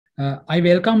I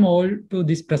welcome all to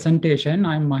this presentation.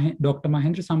 I'm Dr.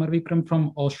 Mahendra Samarvikram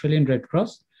from Australian Red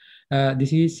Cross.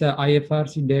 This is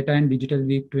IFRC Data and Digital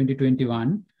Week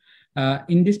 2021.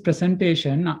 In this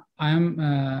presentation, I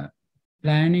am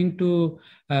planning to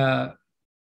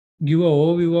give an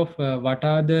overview of what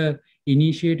are the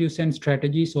initiatives and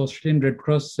strategies Australian Red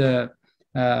Cross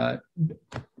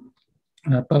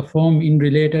perform in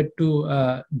related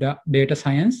to data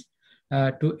science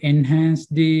to enhance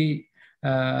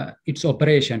its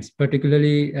operations,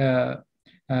 particularly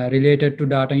related to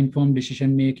data-informed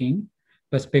decision-making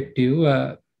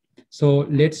perspective. So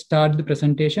let's start the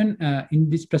presentation. In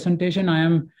this presentation,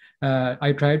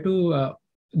 I try to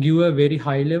give a very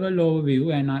high-level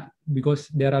overview, and because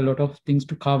there are a lot of things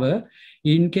to cover.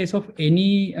 In case of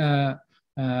any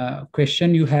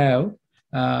question you have,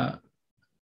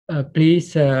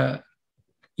 please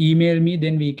email me,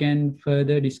 then we can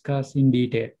further discuss in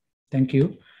detail. Thank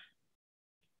you.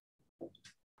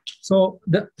 So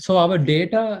our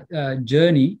data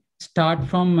journey start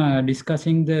from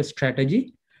discussing the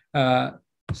strategy. In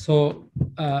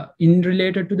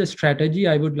related to the strategy,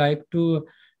 I would like to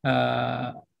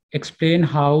explain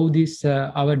how this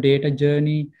our data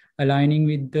journey aligning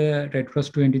with the Red Cross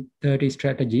 2030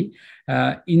 strategy.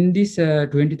 In this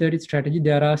 2030 strategy,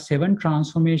 there are 7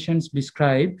 transformations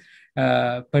described,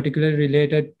 particularly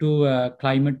related to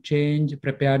climate change,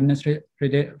 preparedness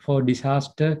for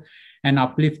disaster, and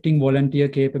uplifting volunteer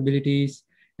capabilities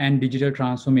and digital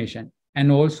transformation.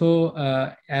 And also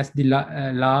as the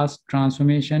last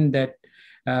transformation, that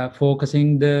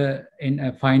focusing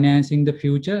in financing the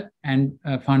future and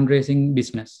fundraising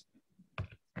business.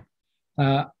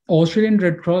 Australian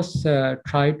Red Cross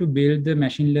try to build the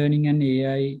machine learning and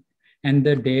AI and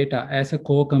the data as a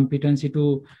core competency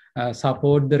to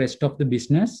support the rest of the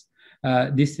business.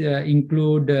 This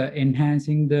include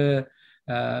enhancing the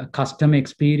customer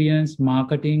experience,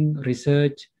 marketing,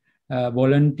 research,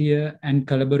 volunteer, and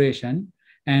collaboration,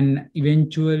 and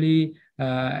eventually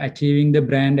achieving the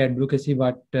brand advocacy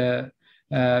what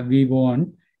we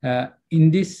want.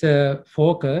 In this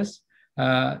focus,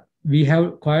 we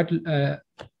have quite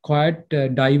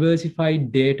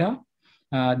diversified data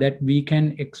that we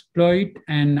can exploit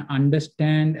and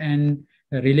understand and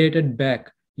related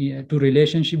back to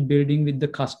relationship building with the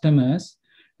customers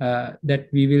that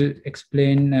we will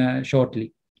explain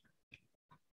shortly.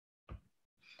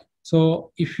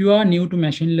 So if you are new to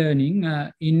machine learning,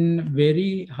 in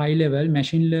very high level,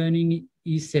 machine learning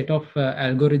is a set of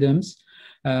algorithms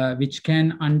which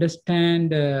can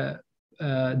understand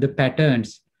the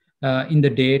patterns in the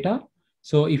data.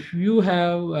 So if you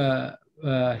have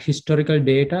historical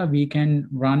data, we can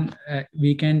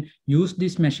use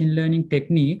these machine learning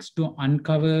techniques to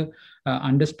uncover,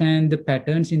 understand the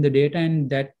patterns in the data, and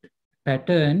that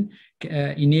pattern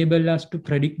enable us to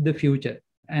predict the future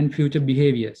and future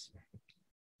behaviors.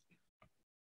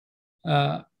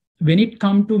 When it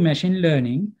comes to machine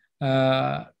learning,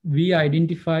 we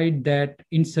identified that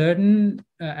in certain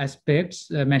aspects,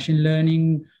 machine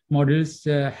learning models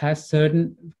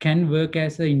can work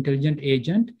as an intelligent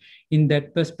agent. In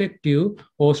that perspective,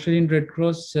 Australian Red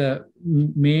Cross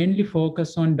mainly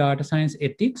focus on data science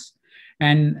ethics,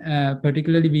 and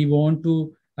particularly we want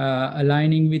to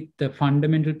aligning with the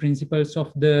fundamental principles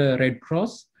of the Red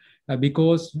Cross,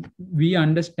 because we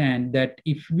understand that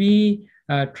if we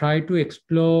try to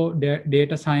explore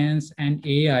data science and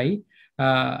AI,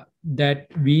 that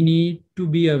we need to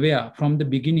be aware from the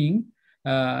beginning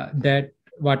that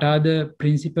what are the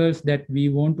principles that we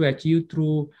want to achieve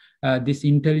through this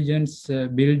intelligence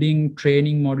building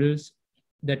training models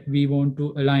that we want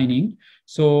to aligning.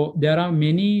 So there are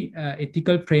many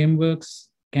ethical frameworks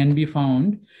can be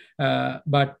found,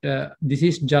 but this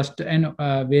is just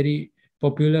a very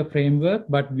popular framework,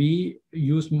 but we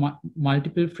use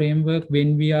multiple framework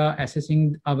when we are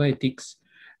assessing our ethics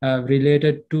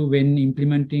related to when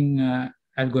implementing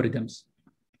algorithms.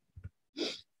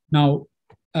 Now,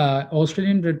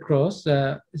 Australian Red Cross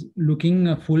looking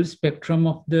a full spectrum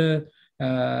of the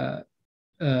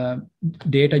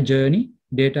data journey,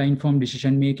 data-informed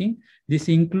decision-making. This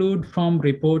include from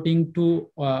reporting to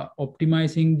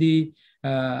optimizing the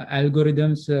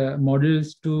algorithms,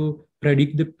 models to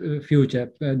predict the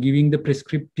future, giving the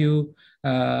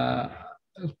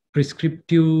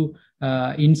prescriptive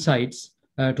insights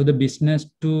to the business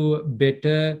to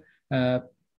better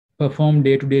perform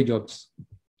day-to-day jobs.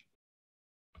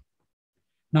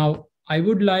 Now, I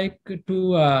would like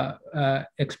to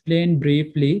explain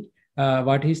briefly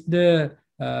what is the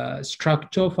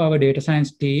structure of our data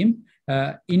science team.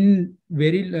 In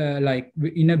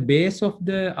a base of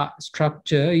the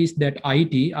structure is that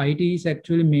IT is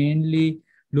actually mainly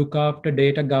look after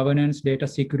data governance, data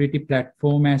security,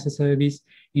 platform as a service,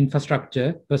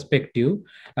 infrastructure perspective.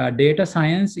 Data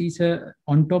science is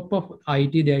on top of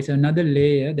IT, there is another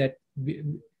layer that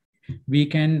we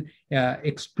can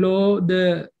explore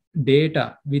the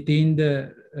data within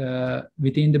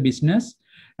the business.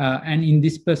 And in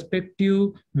this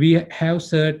perspective, we have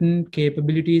certain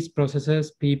capabilities,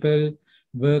 processes, people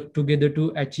work together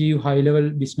to achieve high-level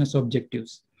business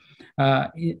objectives.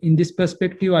 In this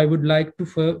perspective, I would like to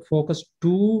focus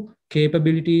two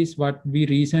capabilities what we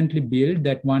recently built.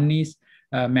 That one is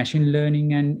machine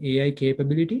learning and AI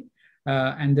capability,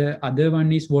 and the other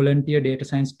one is volunteer data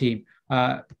science team.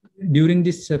 During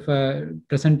this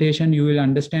presentation, you will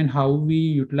understand how we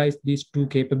utilize these two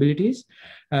capabilities.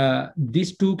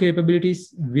 These two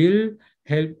capabilities will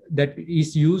help, that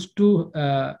is used to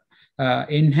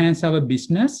enhance our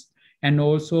business and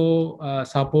also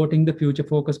supporting the future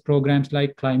focus programs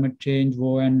like climate change,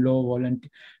 war and law, volunteer,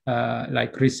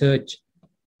 like research.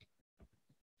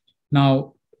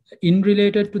 Now, in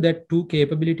related to that two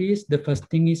capabilities, the first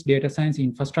thing is data science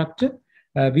infrastructure.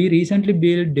 We recently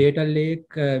built data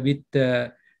lake with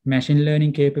machine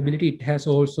learning capability. It has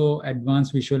also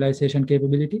advanced visualization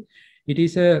capability. It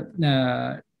is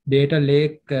a data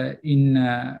lake in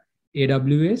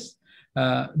AWS.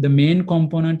 The main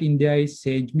component in there is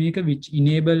SageMaker, which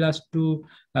enable us to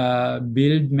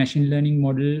build machine learning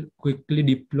model quickly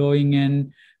deploying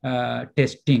and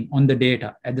testing on the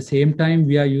data. At the same time,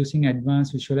 we are using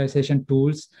advanced visualization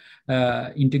tools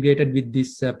integrated with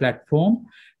this platform.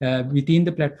 Within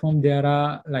the platform, there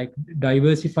are like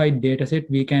diversified data set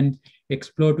we can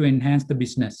explore to enhance the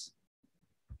business.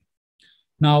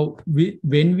 Now,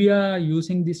 when we are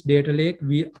using this data lake,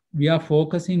 we are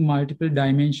focusing multiple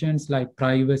dimensions like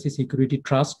privacy, security,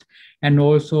 trust, and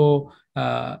also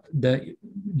the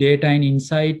data and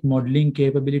insight modeling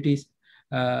capabilities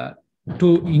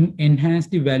to enhance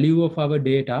the value of our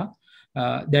data.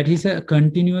 That is a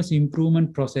continuous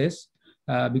improvement process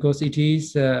because it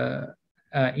is,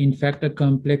 in fact, a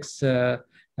complex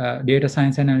data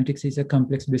science analytics is a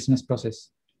complex business process.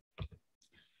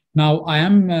 Now,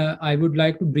 I would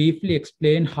like to briefly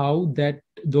explain how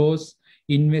those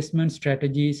investment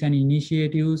strategies and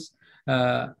initiatives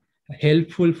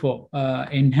helpful for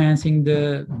enhancing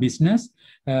the business.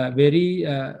 Very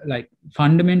like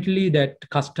fundamentally that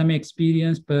customer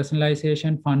experience,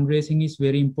 personalization, fundraising is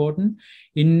very important.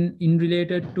 In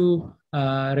related to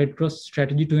Red Cross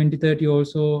Strategy 2030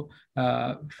 also,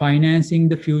 financing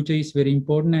the future is very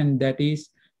important, and that is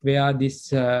where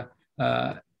these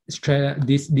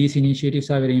initiatives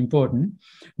are very important.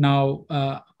 Now,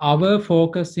 our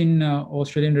focus in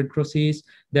Australian Red Cross is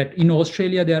that in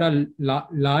Australia, there are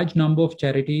large number of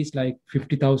charities like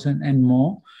 50,000 and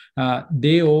more.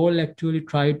 They all actually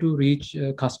try to reach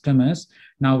customers.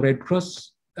 Now, Red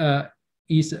Cross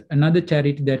is another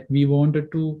charity that we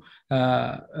wanted to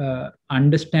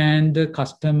understand the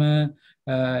customer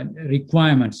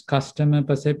requirements, customer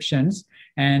perceptions,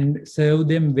 and serve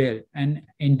them well and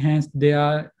enhance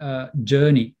their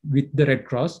journey with the Red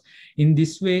Cross. In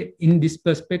this way, in this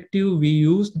perspective, we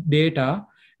use data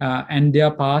and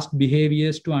their past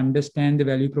behaviors to understand the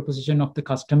value proposition of the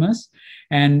customers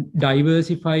and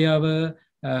diversify our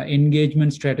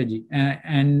engagement strategy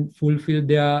and fulfill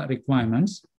their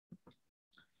requirements.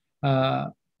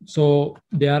 So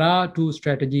there are two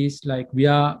strategies, like we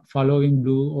are following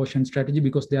Blue Ocean strategy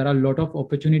because there are a lot of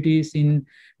opportunities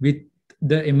with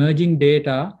the emerging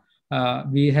data.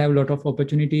 We have a lot of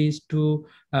opportunities to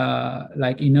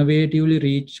like innovatively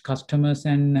reach customers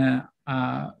and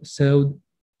serve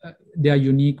their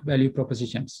unique value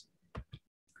propositions.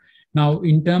 Now,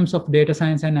 in terms of data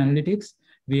science and analytics,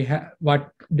 we have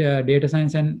what the data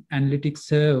science and analytics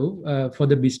serve for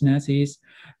the business is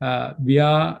we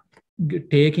are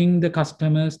taking the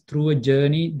customers through a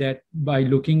journey that by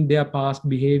looking their past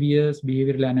behaviors,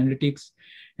 behavioral analytics,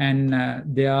 and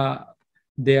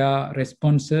their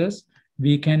responses,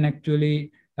 we can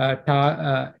actually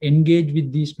engage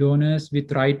with these donors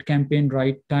with right campaign,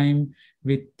 right time,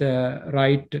 with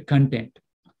right content.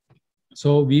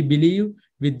 So we believe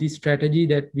with this strategy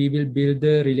that we will build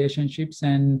the relationships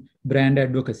and brand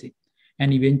advocacy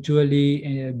and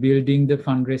eventually building the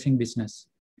fundraising business.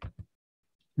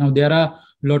 Now, there are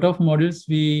a lot of models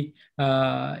we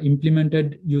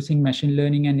implemented using machine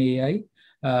learning and AI,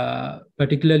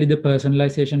 particularly the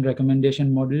personalization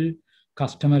recommendation model,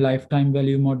 customer lifetime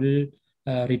value model,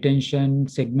 retention,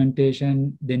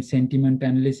 segmentation, then sentiment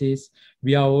analysis.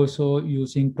 We are also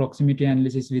using proximity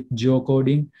analysis with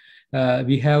geocoding.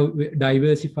 We have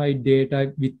diversified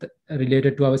data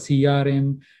related to our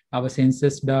CRM, our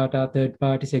census data,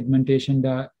 third-party segmentation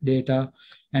data,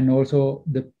 and also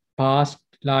the past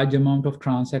large amount of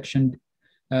transaction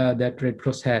that Red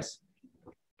Cross has.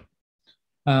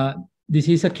 This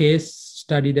is a case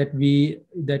study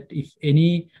that if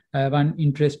anyone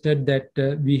interested, that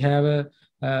we have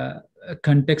a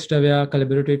context-aware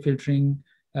collaborative filtering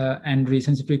and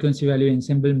recency frequency value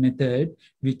ensemble method,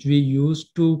 which we use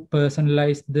to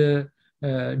personalize the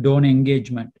donor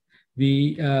engagement.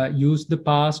 We use the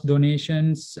past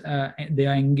donations,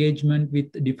 their engagement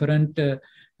with different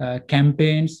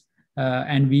campaigns,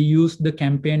 and we use the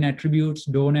campaign attributes,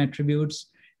 donor attributes,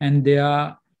 and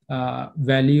their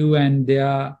value and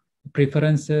their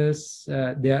preferences,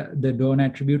 the donor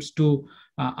attributes to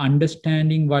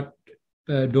understanding what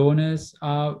donors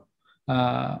are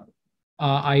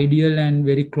ideal and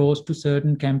very close to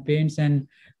certain campaigns, and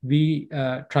we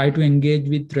try to engage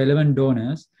with relevant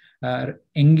donors.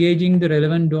 Engaging the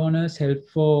relevant donors help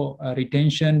for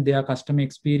retention, their customer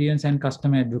experience, and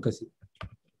customer advocacy.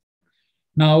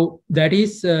 Now, that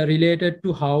is related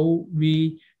to how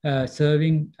we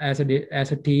serving as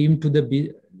a team to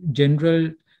the general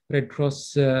Red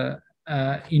Cross in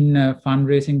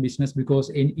fundraising business, because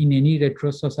in any Red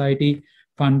Cross society,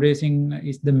 fundraising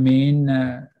is the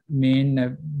main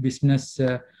business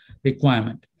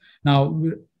requirement. Now,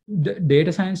 the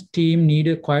data science team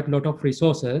needed quite a lot of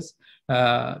resources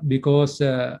because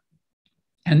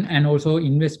and also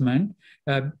investment.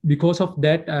 Because of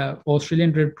that,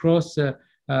 Australian Red Cross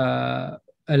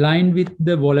aligned with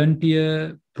the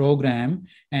volunteer program,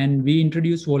 and we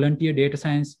introduced volunteer data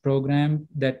science program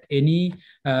that any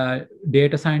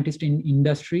data scientist in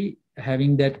industry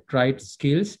having that right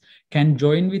skills can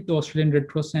join with the Australian Red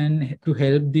Cross and to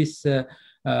help this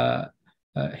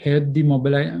help the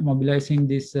mobilizing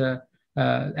this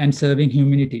and serving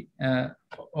humanity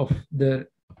of the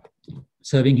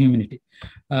serving humanity.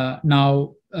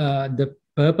 Now, the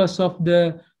purpose of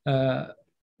the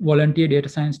volunteer data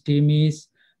science team is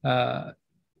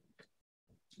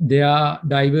their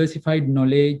diversified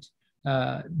knowledge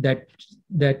and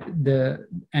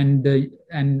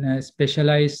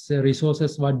specialized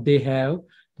resources what they have,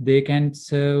 they can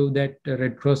serve that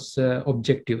Red Cross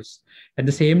objectives. At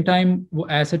the same time,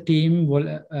 as a team,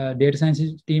 data science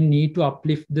team need to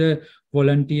uplift the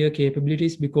volunteer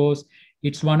capabilities, because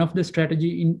it's one of the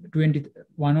strategy in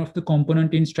one of the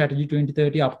component in strategy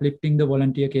 2030, uplifting the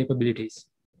volunteer capabilities.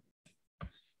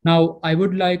 Now, I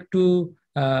would like to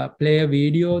play a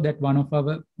video that one of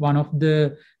our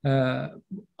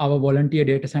volunteer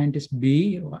data scientist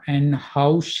B, and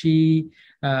how she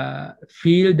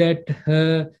feel that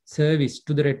her service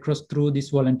to the Red Cross through this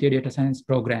volunteer data science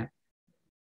program.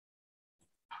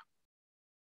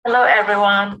 Hello,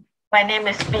 everyone. My name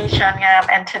is B. Changam,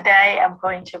 and today I'm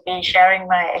going to be sharing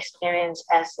my experience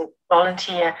as a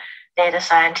volunteer data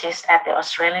scientist at the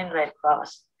Australian Red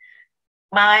Cross.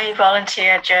 My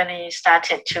volunteer journey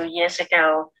started 2 years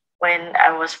ago when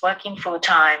I was working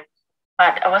full-time,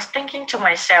 but I was thinking to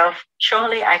myself,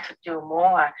 surely I could do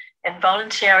more, and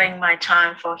volunteering my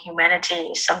time for humanity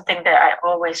is something that I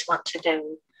always want to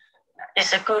do.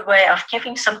 It's a good way of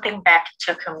giving something back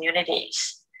to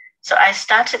communities. So I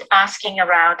started asking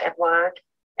around at work,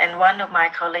 and one of my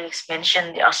colleagues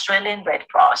mentioned the Australian Red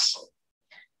Cross.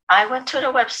 I went to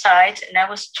the website and I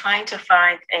was trying to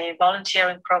find a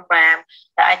volunteering program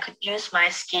that I could use my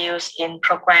skills in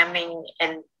programming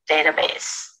and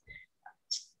database.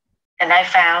 And I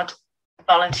found the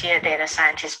Volunteer Data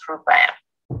Scientist program.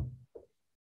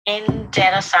 In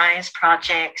data science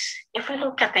projects, if we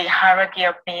look at the hierarchy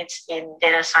of needs in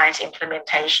data science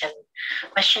implementation,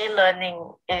 machine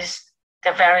learning is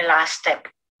the very last step.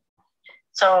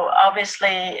 So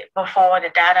obviously, before the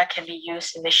data can be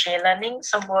used in machine learning,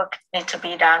 some work needs to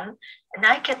be done. And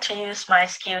I get to use my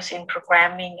skills in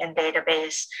programming and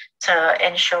database to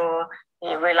ensure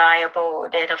the reliable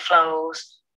data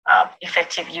flows,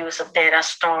 effective use of data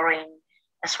storing,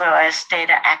 as well as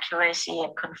data accuracy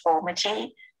and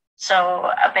conformity.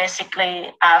 So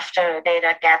basically, after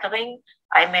data gathering,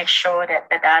 I make sure that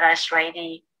the data is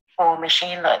ready for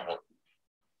machine learning.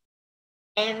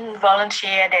 In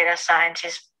volunteer data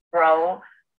scientist role,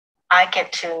 I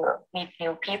get to meet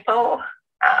new people,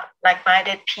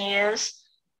 like-minded peers,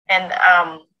 and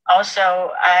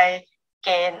also I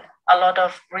gain a lot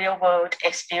of real-world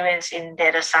experience in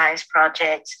data science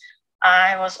projects.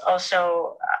 I was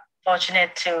also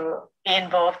fortunate to be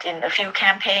involved in a few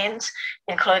campaigns,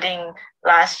 including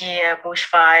last year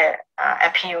bushfire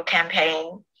appeal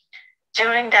campaign.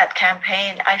 During that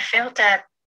campaign, I felt that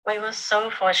we were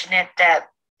so fortunate that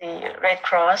the Red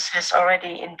Cross has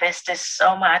already invested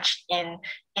so much in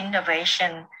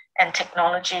innovation and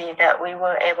technology that we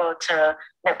were able to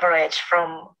leverage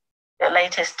from the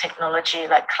latest technology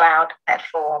like cloud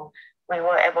platform. We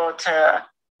were able to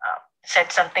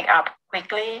set something up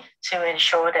quickly to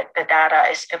ensure that the data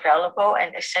is available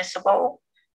and accessible.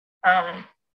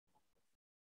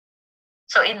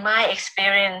 So in my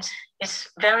experience, it's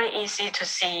very easy to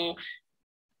see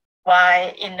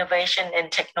why innovation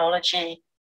and technology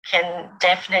can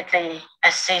definitely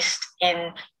assist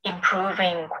in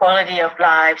improving quality of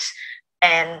lives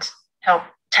and help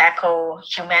tackle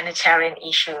humanitarian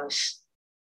issues.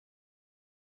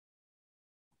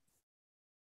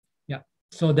 Yeah,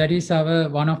 so that is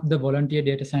one of the volunteer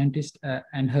data scientists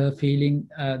and her feeling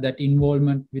that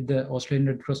involvement with the Australian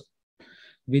Red Cross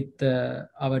with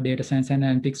our data science and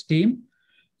analytics team.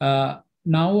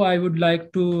 Now I would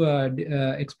like to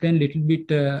explain a little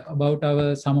bit about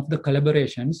some of the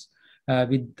collaborations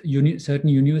with certain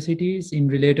universities in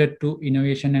related to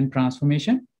innovation and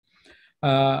transformation.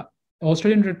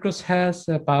 Australian Red Cross has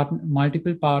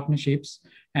multiple partnerships,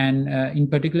 and in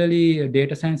particularly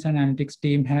data science and analytics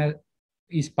team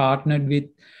is partnered with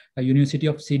University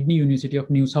of Sydney, University of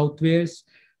New South Wales,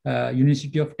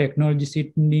 University of Technology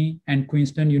Sydney, and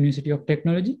Queensland University of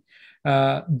Technology.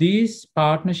 These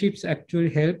partnerships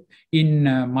actually help in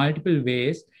multiple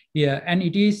ways, and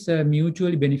it is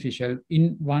mutually beneficial.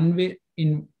 In one way,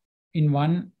 in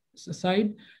one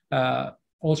side,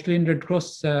 Australian Red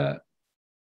Cross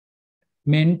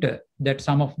meant that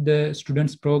some of the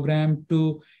students program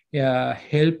to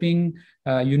helping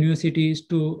universities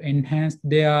to enhance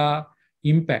their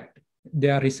impact,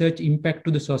 their research impact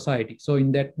to the society. So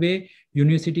in that way,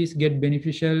 universities get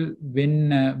beneficial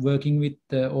when working with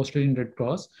Australian Red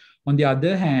Cross. On the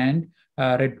other hand,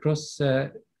 Australian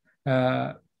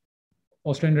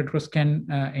Red Cross can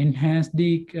enhance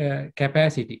the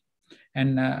capacity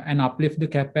and uplift the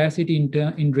capacity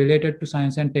in related to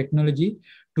science and technology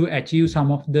to achieve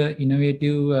some of the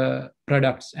innovative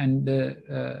products and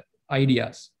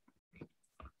ideas.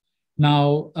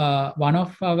 Now, one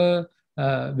of our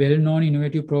well-known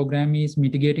innovative program is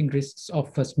mitigating risks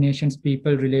of First Nations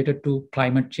people related to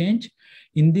climate change.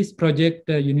 In this project,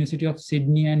 University of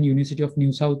Sydney and University of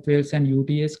New South Wales and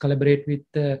UTS collaborate with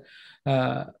the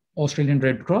Australian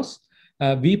Red Cross.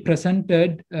 We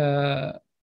presented.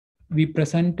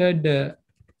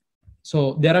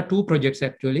 So there are two projects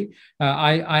actually.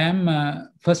 I am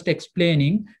first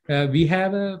explaining. We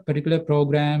have a particular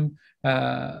program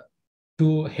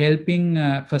to helping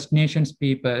First Nations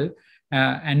people.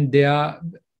 And they are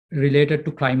related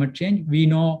to climate change. We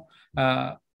know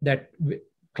that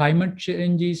climate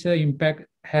change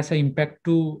has an impact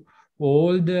to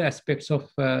all the aspects of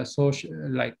social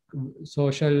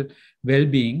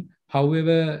well-being.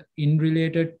 However, in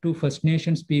related to First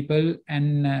Nations people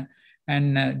and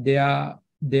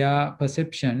their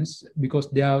perceptions,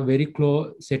 because they are very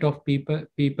close set of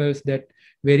peoples that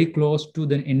very close to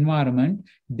the environment,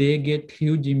 they get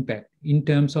huge impact in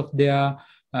terms of their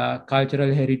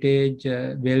cultural heritage,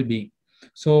 well-being.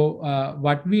 So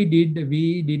what we did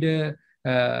a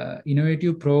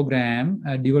innovative program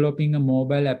developing a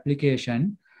mobile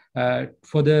application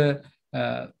for the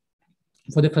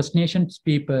First Nations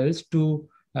peoples to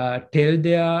tell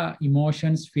their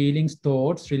emotions, feelings,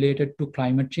 thoughts related to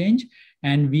climate change,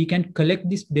 and we can collect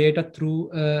this data through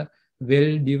a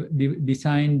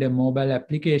well-designed mobile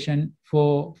application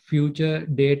for future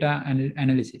data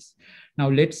analysis. Now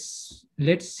let's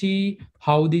see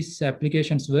how these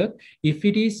applications work. If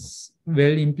it is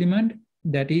well implemented,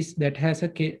 that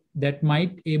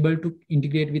might able to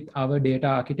integrate with our data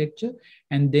architecture,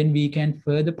 and then we can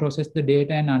further process the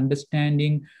data and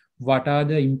understanding what are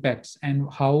the impacts and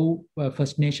how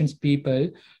First Nations people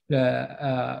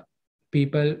feel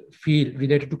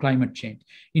related to climate change.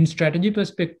 In strategy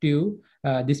perspective,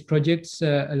 this project's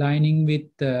aligning with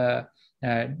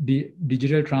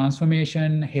digital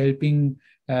transformation, helping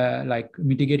like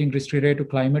mitigating risk related to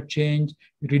climate change,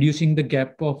 reducing the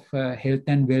gap of health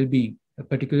and well-being,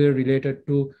 particularly related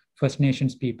to First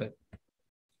Nations people.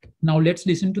 Now let's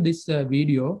listen to this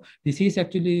video. This is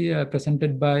actually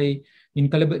presented by,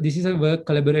 this is a work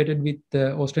collaborated with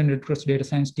the Australian Red Cross Data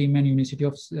Science team and University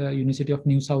of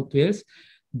New South Wales.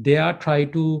 They are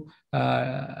trying to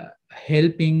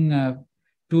helping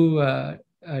to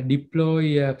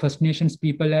deploy First Nations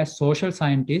people as social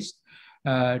scientists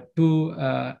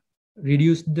to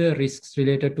reduce the risks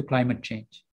related to climate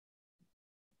change.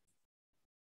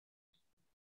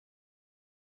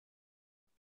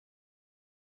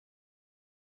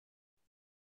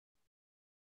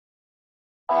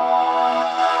 Our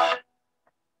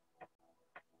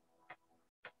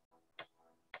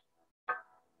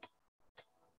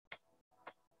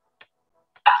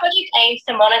project aims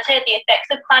to monitor the effects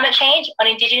of climate change on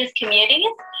Indigenous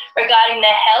communities regarding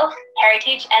their health,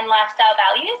 heritage and lifestyle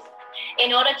values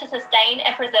in order to sustain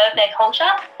and preserve their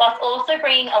culture, whilst also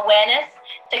bringing awareness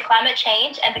to climate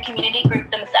change and the community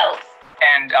group themselves.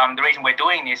 And the reason we're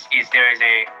doing this is there is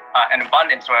an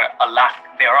abundance or a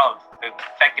lack thereof of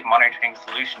effective monitoring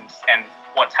solutions. And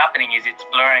what's happening is it's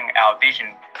blurring our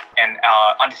vision and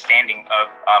our understanding of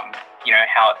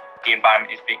how the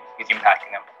environment is impacting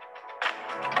them.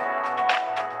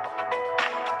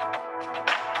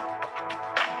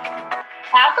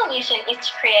 Our solution is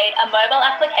to create a mobile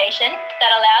application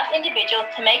that allows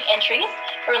individuals to make entries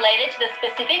related to the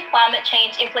specific climate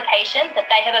change implications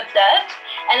that they have observed,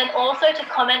 and then also to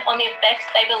comment on the effects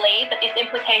they believe that this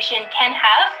implication can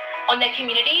have on their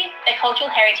community, their cultural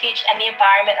heritage, and the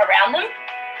environment around them.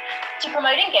 To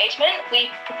promote engagement, we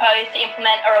propose to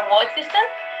implement a reward system.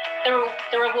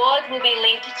 The rewards will be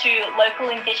linked to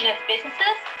local Indigenous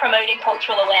businesses promoting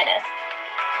cultural awareness.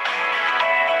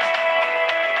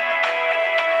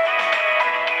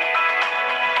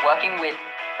 Working with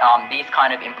these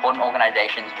kind of important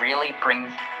organizations really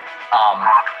brings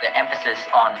the emphasis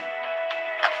on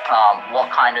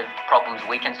what kind of problems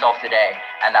we can solve today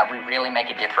and that we really make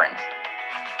a difference.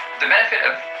 The benefit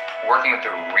of working with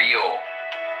a real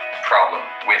problem,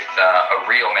 with a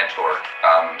real mentor,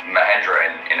 Mahendra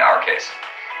in our case,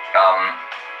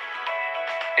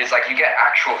 is like you get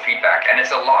actual feedback, and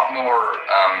it's a lot more,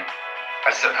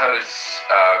 I suppose,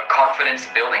 confidence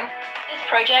building. This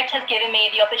project has given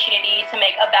me the opportunity to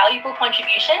make a valuable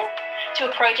contribution to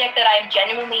a project that I am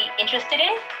genuinely interested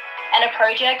in, and a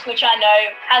project which I know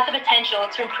has the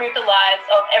potential to improve the lives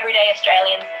of everyday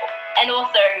Australians and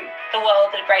also the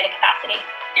world at a greater capacity.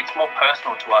 It's more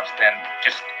personal to us than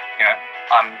just,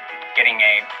 getting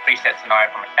a preset scenario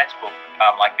from a textbook,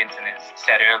 like Vincent has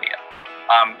said earlier.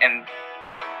 And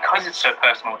because it's so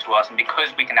personal to us and because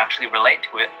we can actually relate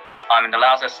to it, it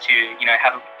allows us to,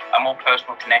 have a more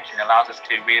personal connection. It allows us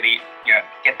to really,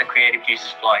 get the creative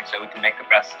juices flowing so we can make the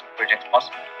best projects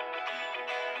possible.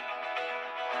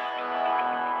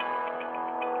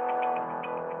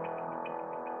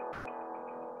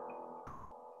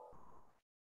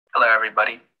 Hello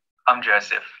everybody, I'm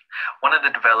Joseph, one of the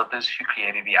developers who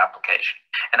created the application,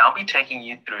 and I'll be taking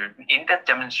you through an in-depth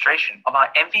demonstration of our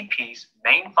MVP's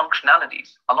main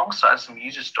functionalities alongside some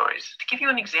user stories to give you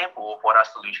an example of what our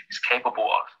solution is capable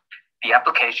of. The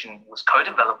application was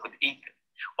co-developed with Ethan,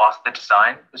 whilst the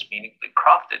design was meaningfully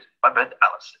crafted by both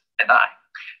Alice and I.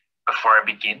 Before I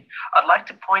begin, I'd like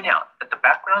to point out that the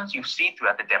backgrounds you see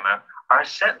throughout the demo are a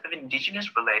set of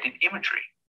Indigenous-related imagery,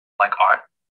 like art,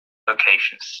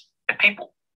 locations, and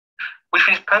people, which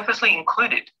is purposely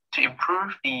included to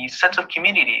improve the sense of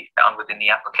community found within the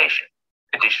application.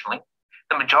 Additionally,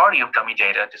 the majority of dummy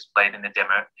data displayed in the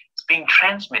demo is being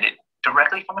transmitted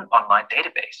directly from an online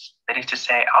database. That is to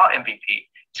say, our MVP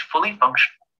is fully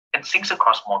functional and syncs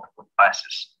across multiple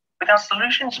devices. With our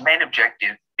solution's main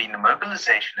objective being the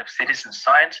mobilization of citizen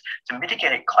science to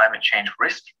mitigate climate change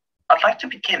risk, I'd like to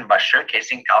begin by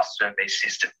showcasing our survey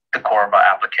system, the core of our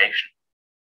application.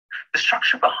 The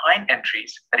structure behind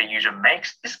entries that a user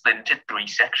makes is split into 3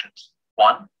 sections.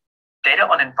 1, data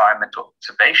on environmental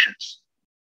observations.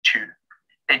 2,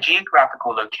 their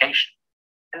geographical location.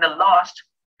 And the last,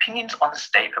 opinions on the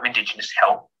state of Indigenous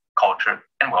health, culture,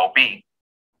 and well-being.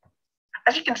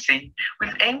 As you can see,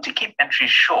 we've aimed to keep entries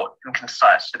short and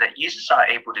concise so that users are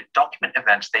able to document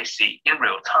events they see in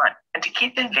real time and to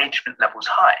keep the engagement levels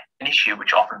high, an issue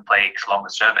which often plagues longer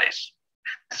surveys.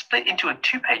 The split into a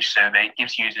 2-page survey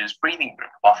gives users breathing room,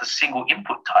 whilst a single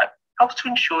input type helps to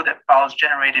ensure that files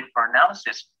generated for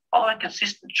analysis follow a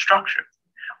consistent structure.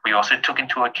 We also took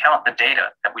into account the data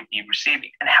that we'd be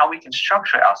receiving and how we can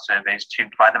structure our surveys to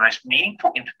provide the most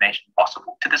meaningful information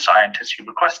possible to the scientists who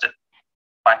request it.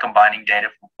 By combining data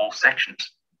from all sections,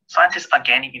 scientists are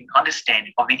gaining an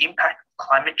understanding of the impact of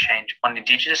climate change on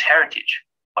Indigenous heritage,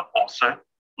 but also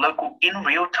local in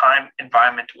real-time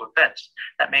environmental events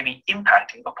that may be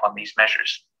impacting upon these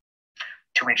measures.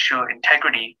 To ensure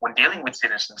integrity when dealing with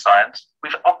citizen science,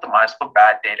 we've optimized for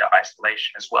bad data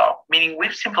isolation as well, meaning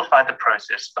we've simplified the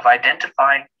process of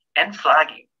identifying and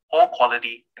flagging poor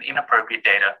quality and inappropriate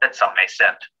data that some may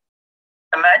send.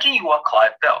 Imagine you are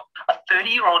Clive Bell, a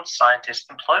 30-year-old scientist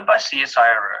employed by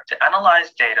CSIRO to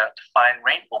analyze data to find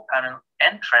rainfall patterns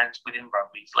and trends within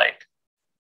Rugby's Lake.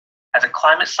 As a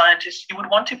climate scientist, you would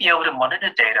want to be able to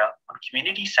monitor data on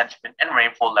community sentiment and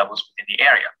rainfall levels within the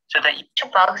area so that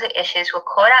bugs or issues were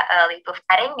caught out early before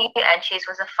adding new entries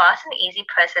was a fast and easy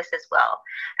process as well,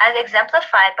 as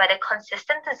exemplified by the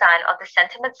consistent design of the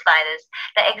sentiment sliders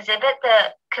that exhibit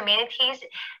the community's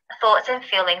thoughts and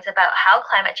feelings about how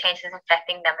climate change is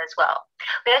affecting them as well.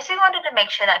 We also wanted to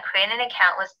make sure that creating an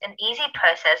account was an easy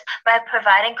process by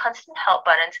providing constant help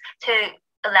buttons to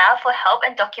allow for help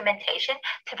and documentation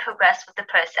to progress with the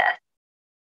process.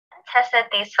 Tested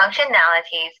these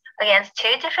functionalities against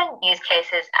 2 different use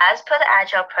cases as per the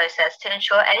Agile process to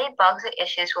ensure any bugs or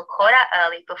issues were caught out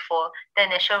early before the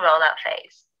initial rollout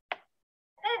phase.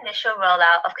 The initial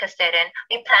rollout of Custodian,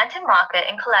 we plan to market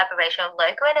in collaboration with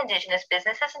local and Indigenous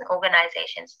businesses and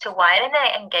organizations to widen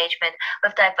their engagement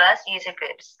with diverse user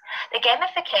groups. The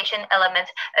gamification element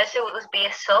also will be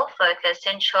a sole focus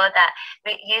to ensure that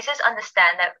users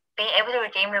understand that being able to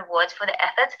redeem rewards for the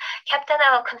efforts kept on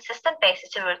a consistent basis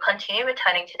to continue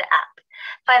returning to the app.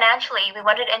 Financially, we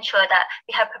wanted to ensure that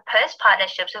we have proposed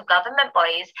partnerships with government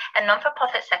bodies and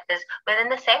non-for-profit sectors within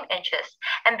the same interest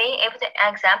and being able to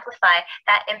exemplify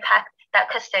that impact that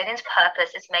Custodian's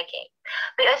purpose is making.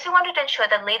 We also wanted to ensure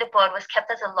that leaderboard was kept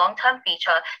as a long-term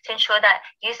feature to ensure that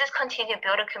users continue to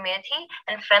build a community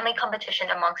and friendly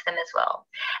competition amongst them as well.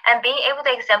 And being able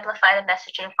to exemplify the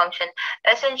messaging function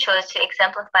also ensures to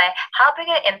exemplify how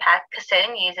big an impact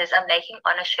Custodian users are making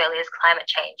on Australia's climate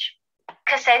change.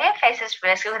 Custodian faces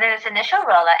risk within its initial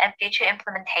rollout and future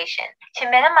implementation. To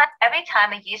minimize every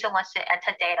time a user wants to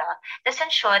enter data, this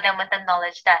ensures them with the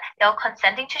knowledge that they are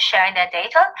consenting to sharing their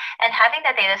data and having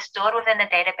their data stored within the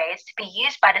database to be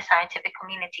used by the scientific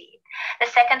community.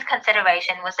 The second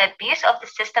consideration was the abuse of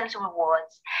the system's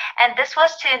rewards, and this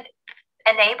was to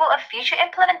enable a future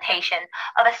implementation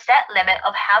of a set limit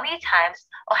of how many times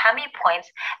or how many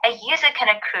points a user can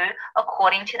accrue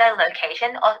according to their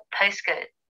location or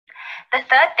postcode. The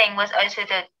third thing was also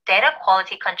the data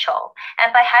quality control,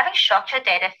 and by having structured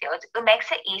data fields, it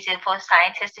makes it easier for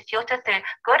scientists to filter through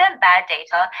good and bad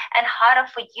data and harder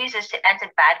for users to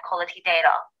enter bad quality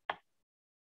data.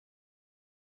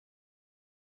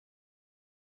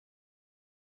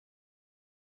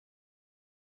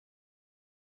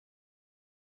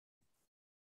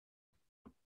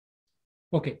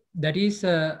 Okay, that is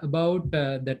about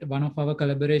that one of our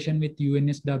collaboration with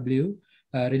UNSW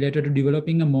related to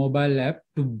developing a mobile app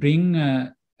to bring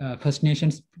First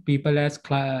Nations people as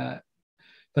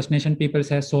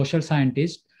social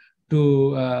scientists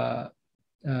to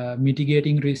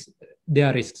mitigating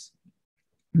their risks.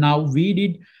 Now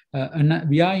we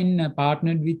are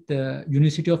partnered with the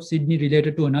University of Sydney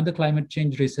related to another climate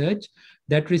change research.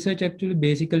 That research actually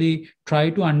basically try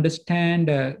to understand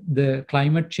the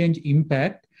climate change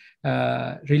impact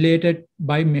related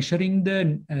by measuring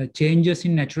the changes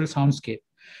in natural soundscape.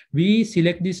 We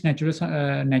select these natural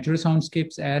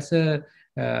soundscapes as a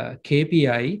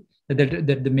KPI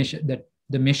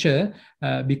the measure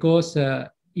because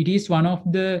it is one of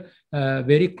the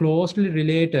very closely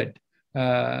related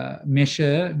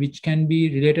measure which can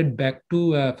be related back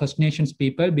to First Nations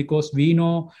people, because we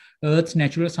know Earth's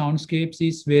natural soundscapes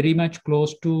is very much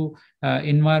close to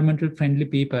environmental friendly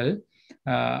people.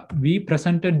 We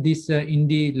presented this in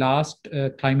the last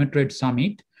Climate Red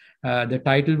Summit. The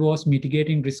title was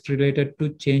Mitigating Risk Related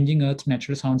to Changing Earth's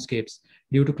Natural Soundscapes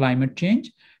Due to Climate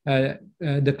Change.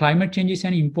 The climate change is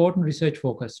an important research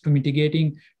focus to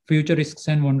mitigating future risks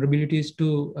and vulnerabilities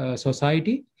to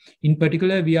society. In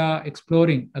particular, we are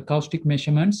exploring acoustic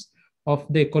measurements of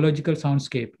the ecological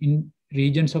soundscape in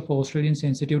regions of Australia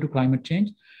sensitive to climate change.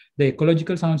 The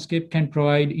ecological soundscape can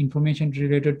provide information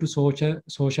related to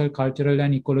social, cultural,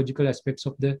 and ecological aspects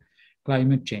of the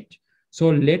climate change. So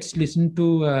let's listen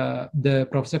to the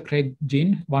Professor Craig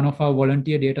Ginn, one of our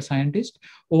volunteer data scientists.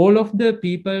 All of the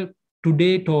people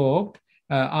today talked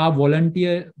are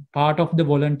part of the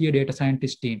volunteer data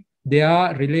scientist team. They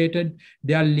are related,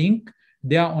 they are linked.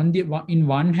 They are in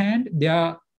one hand, they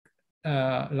are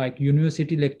like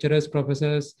university lecturers,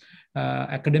 professors,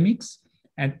 academics.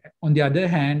 And on the other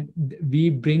hand,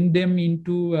 we bring them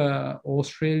into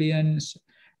Australian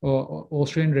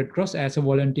Red Cross as a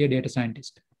volunteer data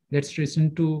scientist. Let's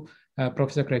listen to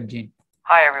Professor Craig Ginn.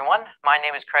 Hi, everyone. My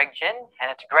name is Craig Ginn, and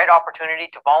it's a great opportunity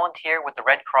to volunteer with the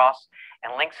Red Cross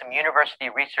and link some university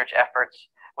research efforts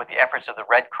with the efforts of the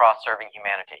Red Cross serving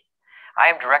humanity. I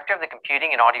am director of the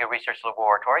Computing and Audio Research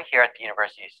Laboratory here at the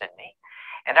University of Sydney,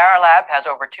 and our lab has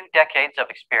over 2 decades of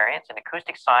experience in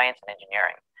acoustic science and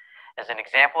engineering. As an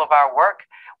example of our work,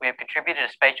 we have contributed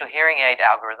a spatial hearing aid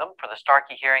algorithm for the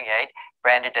Starkey hearing aid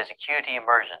branded as Acuity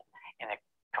Immersion in a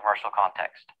commercial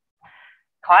context.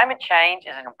 climate change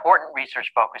is an important research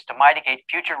focus to mitigate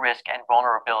future risk and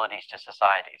vulnerabilities to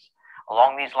societies.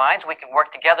 Along these lines, we can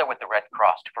work together with the Red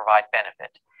Cross to provide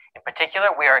benefit. In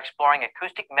particular, we are exploring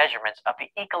acoustic measurements of the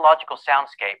ecological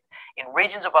soundscape in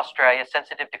regions of Australia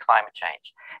sensitive to climate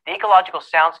change. The ecological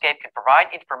soundscape can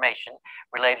provide information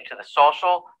related to the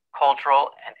social,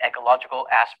 cultural, and ecological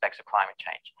aspects of climate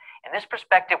change. In this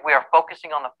perspective, we are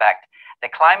focusing on the fact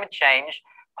that climate change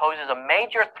poses a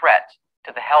major threat to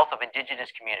the health of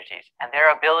Indigenous communities and their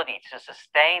ability to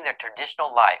sustain their traditional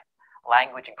life,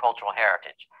 language, and cultural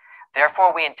heritage.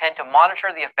 Therefore, we intend to monitor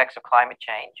the effects of climate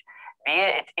change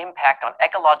via its impact on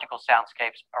ecological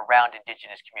soundscapes around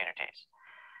Indigenous communities.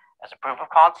 As a proof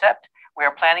of concept, we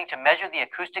are planning to measure the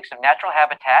acoustics of natural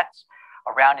habitats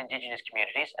around Indigenous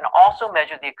communities and also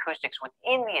measure the acoustics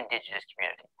within the Indigenous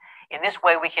community. In this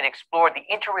way, we can explore the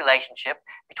interrelationship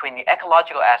between the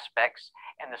ecological aspects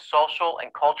and the social and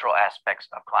cultural aspects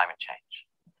of climate change.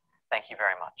 Thank you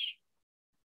very much.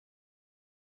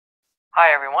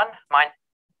 Hi, everyone.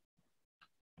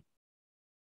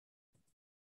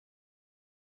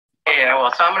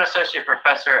 So I'm an associate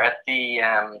professor at the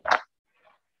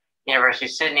University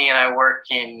of Sydney, and I work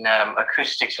in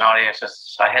acoustics and audio. So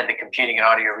I head the Computing and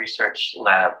Audio Research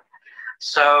Lab.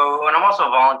 And I'm also a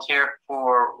volunteer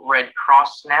for Red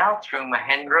Cross now through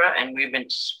Mahendra, and we've been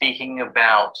speaking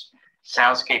about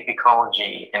soundscape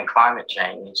ecology and climate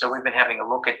change. And so we've been having a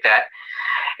look at that.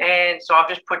 And so I've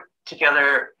just put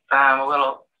together a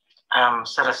little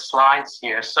set of slides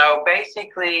here. So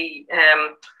basically,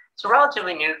 it's a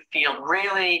relatively new field,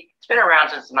 really. It's been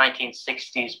around since the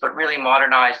 1960s, but really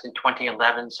modernized in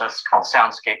 2011. So it's called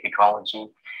soundscape ecology.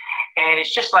 And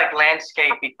it's just like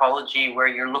landscape ecology, where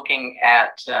you're looking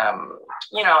at,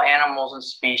 animals and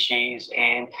species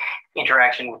and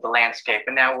interaction with the landscape.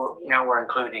 And now we're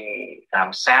including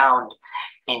sound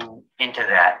into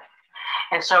that.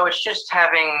 And so it's just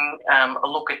having a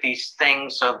look at these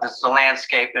things. So there's the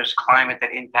landscape, there's climate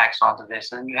that impacts onto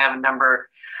this. And you have a number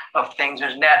of things.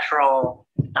 There's natural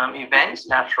events,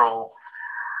 natural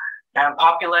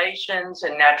populations,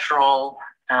 and natural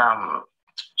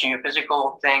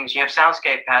geophysical things. You have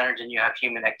soundscape patterns, and you have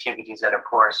human activities that, of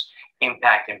course,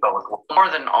 impact in both.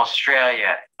 Northern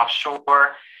Australia,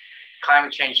 offshore,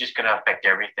 climate change is just going to affect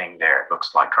everything there. It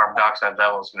looks like carbon dioxide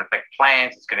levels is going to affect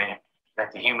plants. It's going to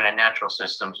affect the human and natural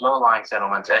systems, low-lying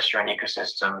settlements, estuarine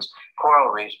ecosystems, coral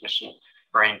reefs,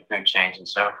 marine food chains, and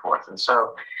so forth. And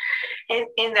so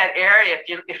in that area,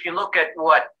 if you look at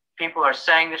what people are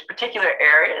saying, there's particular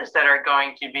areas that are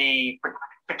going to be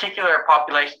particular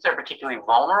populations that are particularly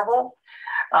vulnerable.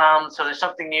 So there's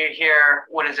something new here.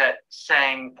 What is that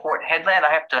saying? Port Headland.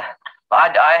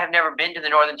 I have never been to the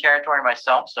Northern Territory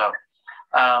myself, so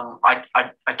I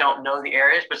don't know the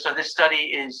areas. But so this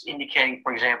study is indicating,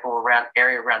 for example,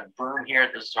 area around Broome here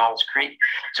at the Halls Creek.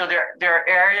 So there are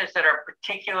areas that are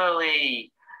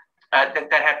particularly that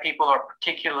have people who are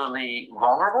particularly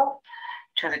vulnerable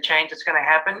to the change that's going to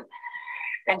happen.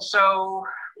 And so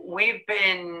we've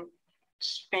been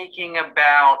speaking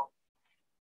about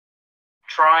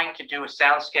trying to do a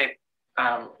soundscape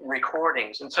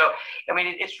recordings. And so,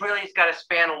 it's got to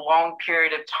span a long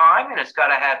period of time, and it's got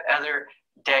to have other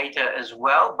data as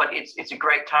well, but it's a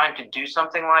great time to do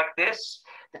something like this.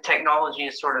 The technology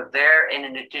is sort of there, and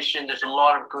in addition, there's a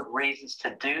lot of good reasons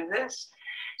to do this.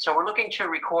 So we're looking to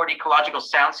record ecological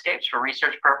soundscapes for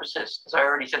research purposes. As I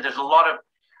already said, there's a lot of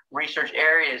research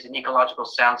areas in ecological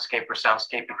soundscape or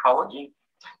soundscape ecology,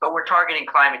 but we're targeting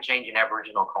climate change and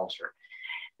Aboriginal culture.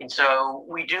 And so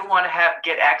we do want to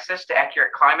get access to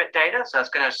accurate climate data. So that's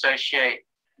going to associate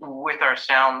with our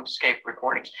soundscape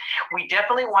recordings. We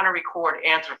definitely want to record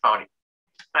anthrophony.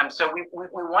 So we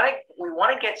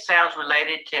want to get sounds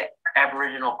related to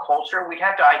Aboriginal culture. We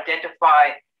have to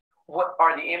identify what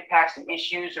are the impacts and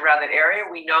issues around that area.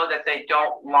 We know that they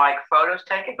don't like photos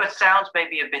taken, but sounds may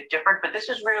be a bit different. But this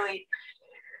is really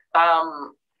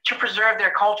to preserve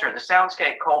their culture, the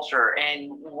soundscape culture,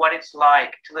 and what it's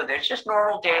like to live there. It's just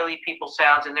normal daily people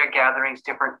sounds in their gatherings,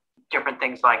 different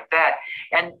things like that.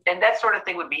 And that sort of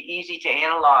thing would be easy to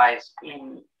analyze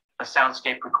in a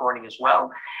soundscape recording as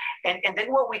well. And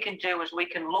then what we can do is we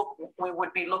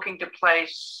would be looking to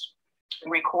place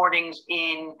recordings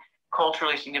in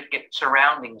culturally significant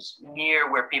surroundings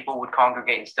near where people would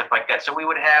congregate and stuff like that. So we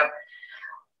would have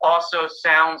also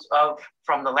sounds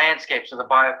from the landscape, so the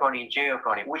biophony and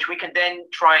geophony, which we can then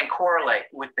try and correlate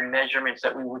with the measurements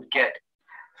that we would get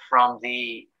from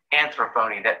the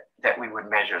anthrophony that we would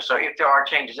measure. So if there are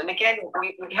changes, and again,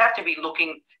 we have to be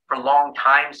looking for long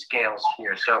time scales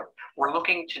here. So we're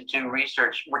looking to do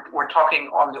research. We're talking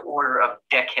on the order of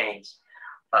decades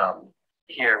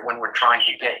here when we're trying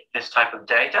to get this type of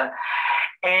data.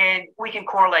 And we can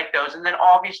correlate those and then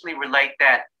obviously relate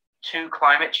that to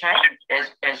climate change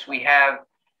as we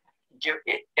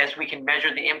can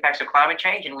measure the impacts of climate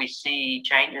change and we see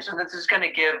changes. And this is going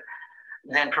to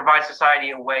provide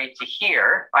society a way to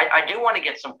hear. I do want to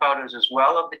get some photos as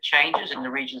well of the changes in the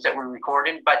regions that we're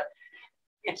recording, but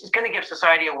it's going to give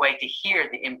society a way to hear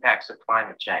the impacts of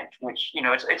climate change, which, you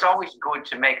know, it's always good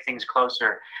to make things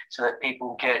closer so that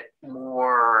people get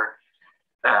more,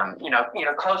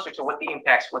 closer to what the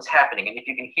impacts, what's happening. And if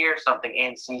you can hear something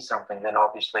and see something, then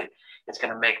obviously it's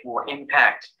going to make more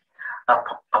impact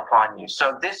upon you.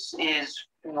 So this is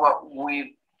what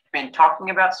we've been talking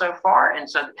about so far. And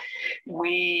so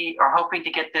we are hoping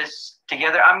to get this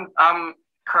together. I'm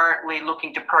currently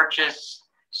looking to purchase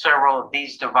several of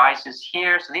these devices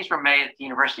here. So these were made at the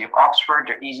University of Oxford.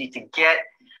 They're easy to get.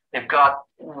 They've got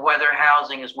weather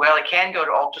housing as well. It can go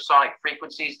to ultrasonic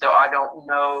frequencies, though I don't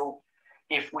know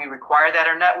if we require that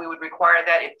or not. We would require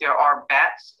that if there are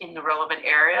bats in the relevant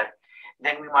area,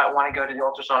 then we might want to go to the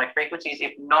ultrasonic frequencies.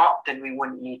 If not, then we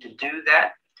wouldn't need to do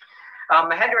that.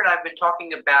 Mahendra and I have been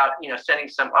talking about, setting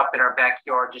some up in our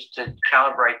backyard just to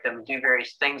calibrate them and do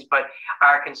various things. But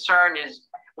our concern is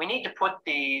we need to put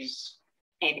these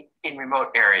in remote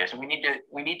areas, and we need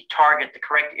to target the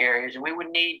correct areas, and we would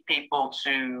need people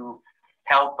to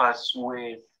help us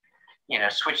with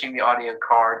switching the audio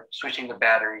card, switching the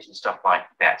batteries and stuff like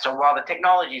that. So while the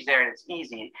technology is there and it's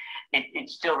easy, it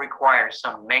still requires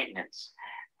some maintenance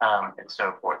and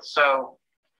so forth. So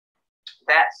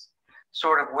that's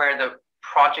sort of where the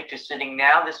project is sitting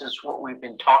now. This is what we've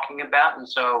been talking about, and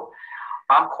so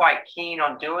I'm quite keen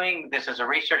on doing this as a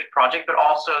research project, but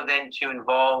also then to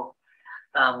involve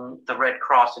the Red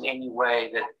Cross in any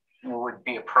way that would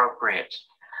be appropriate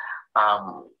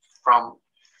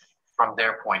from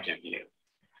their point of view.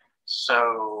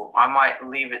 So I might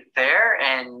leave it there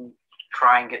and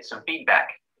try and get some feedback.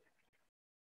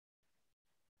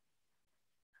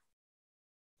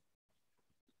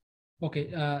 Okay,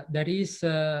 that is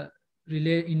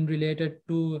related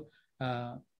to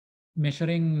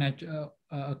measuring natural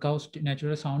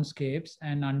soundscapes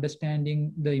and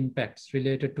understanding the impacts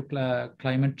related to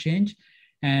climate change,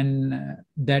 and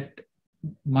that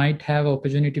might have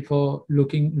opportunity for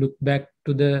look back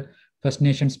to the First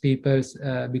Nations peoples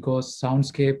because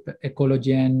soundscape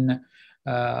ecology and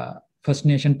First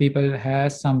Nation people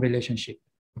has some relationship.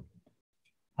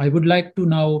 I would like to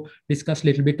now discuss a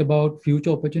little bit about future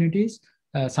opportunities,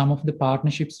 some of the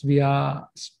partnerships we are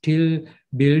still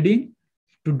building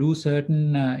to do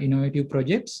certain innovative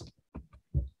projects.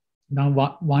 Now,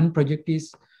 one project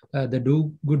is the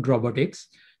Do Good Robotics.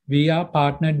 We are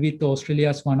partnered with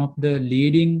Australia's one of the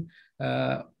leading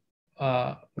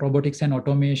robotics and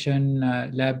automation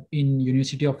lab in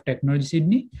University of Technology,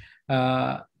 Sydney.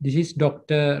 This is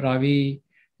Dr. Ravi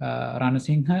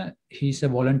Ranasinghe. He's a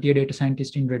volunteer data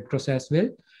scientist in Red Cross as well.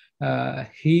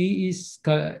 He is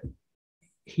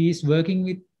working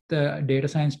with the data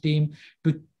science team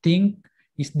to think,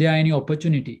 is there any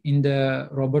opportunity in the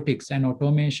robotics and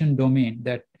automation domain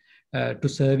that to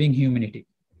serving humanity?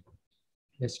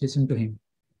 Let's listen to him.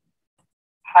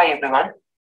 Hi, everyone.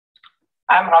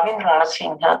 I'm Ravi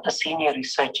Ranasinghe, a senior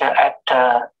researcher at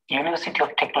University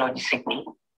of Technology, Sydney,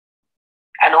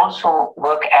 and also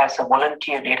work as a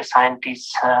volunteer data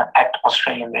scientist at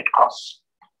Australian Red Cross.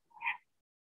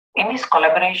 In this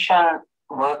collaboration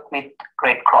work with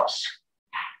Red Cross,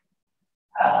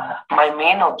 my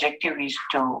main objective is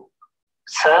to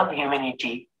serve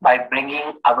humanity by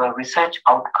bringing our research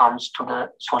outcomes to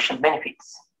the social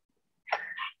benefits.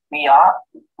 We are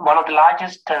one of the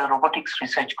largest robotics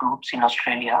research groups in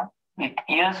Australia with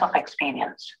years of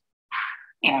experience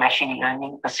in machine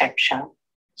learning, perception,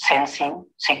 sensing,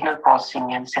 signal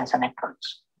processing, and sensor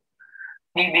networks.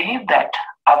 We believe that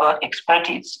our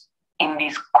expertise in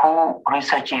these core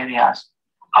research areas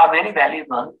are very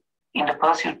valuable in the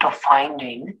pursuit of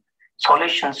finding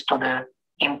solutions to the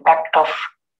impact of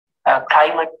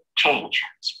climate change,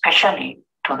 especially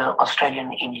to the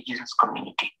Australian Indigenous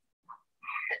community.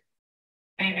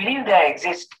 We believe there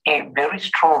exists a very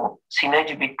strong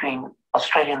synergy between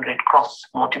Australian Red Cross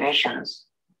motivations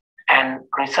and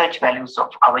research values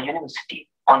of our university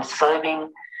on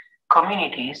serving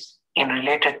communities in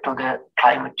related to the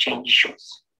climate change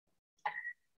issues.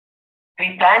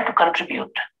 We plan to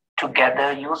contribute to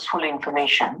gather useful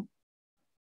information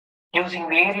using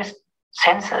various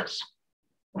sensors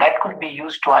that could be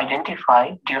used to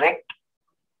identify direct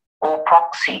or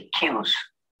proxy cues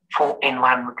for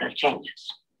environmental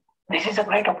changes. This is a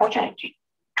great opportunity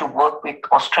to work with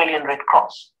Australian Red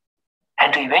Cross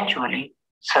and to eventually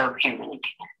serve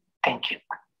humanity. Thank you.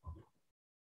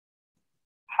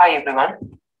 Hi everyone.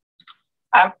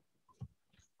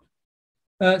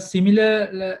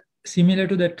 Similar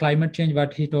to the climate change,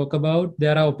 what he talked about,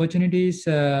 there are opportunities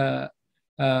that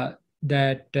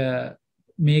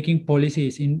making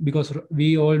policies because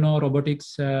we all know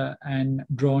robotics and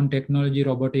drone technology,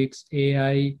 robotics,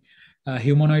 AI,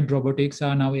 humanoid robotics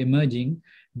are now emerging.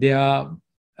 They are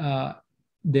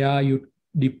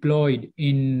deployed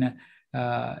in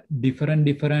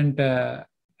different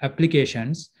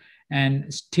applications,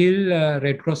 and still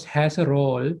Red Cross has a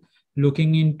role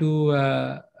looking into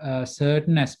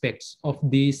certain aspects of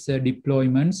these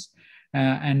deployments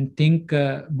and think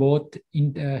both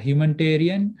in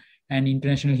humanitarian and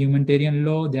international humanitarian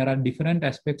law. There are different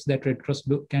aspects that Red Cross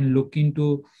can look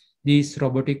into this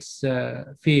robotics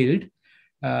field,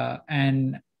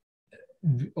 and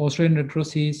Australian Red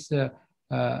Cross is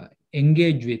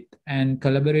engage with and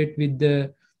collaborate with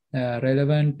the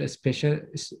relevant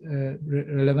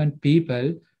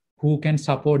people who can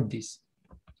support this.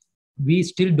 We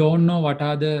still don't know what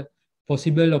are the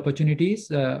possible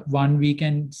opportunities. One we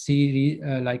can see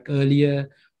like earlier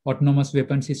autonomous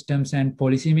weapon systems and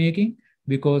policy making,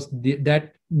 because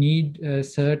that need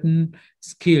certain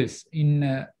skills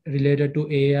in related to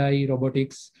AI,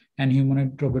 robotics, and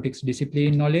humanoid robotics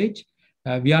discipline knowledge.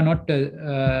 We are not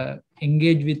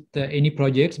engaged with any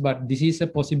projects, but this is a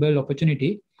possible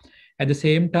opportunity. At the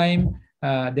same time,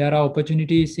 there are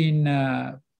opportunities in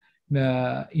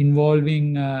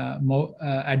involving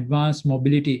advanced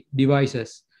mobility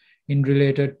devices in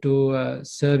related to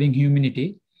serving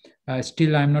humanity.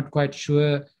 Still, I'm not quite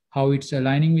sure how it's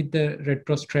aligning with the Red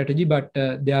Cross strategy, but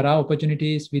there are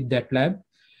opportunities with that lab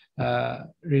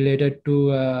related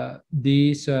to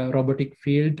these robotic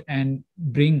field and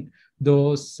bring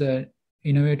those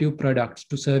innovative products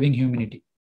to serving humanity.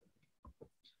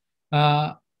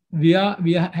 We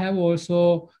have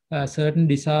also certain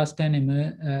disaster and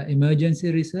emergency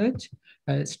research.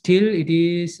 Still, it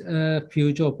is a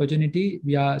future opportunity.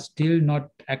 We are still not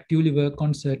actively work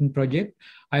on certain project.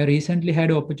 I recently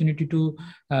had an opportunity to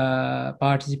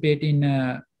participate in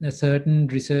a certain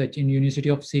research in University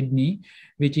of Sydney,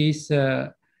 which is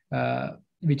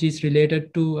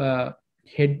related to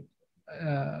head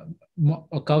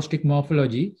acoustic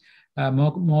morphology,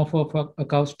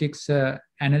 morphoacoustics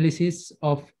analysis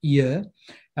of ear.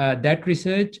 That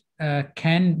research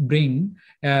can bring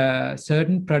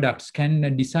certain products,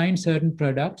 can design certain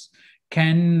products,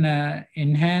 can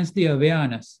enhance the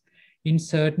awareness in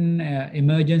certain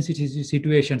emergency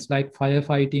situations like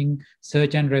firefighting,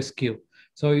 search and rescue.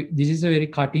 So this is a very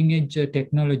cutting edge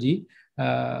technology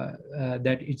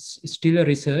that it's still a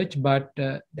research, but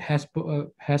has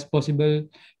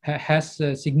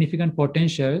significant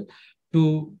potential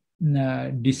to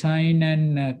design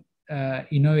and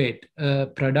innovate a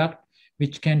product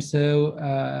which can serve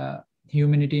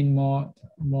humanity in more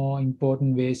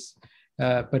important ways,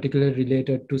 particularly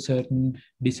related to certain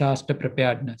disaster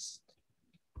preparedness.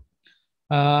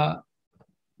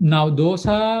 Now, those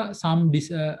are some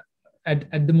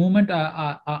at the moment,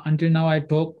 until now, I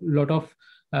talk a lot of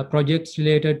projects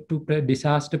related to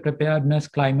disaster preparedness,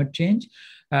 climate change.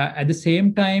 At the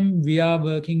same time, we are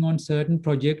working on certain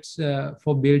projects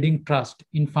for building trust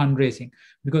in fundraising,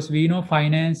 because we know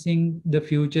financing the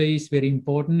future is very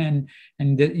important, and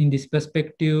in this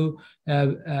perspective,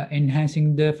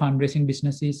 enhancing the fundraising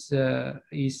business is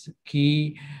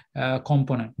key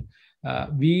component.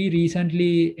 We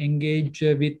recently engaged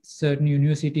with certain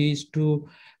universities to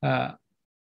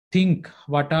think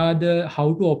how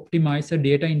to optimize a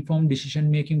data-informed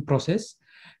decision-making process.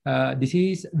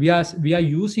 We are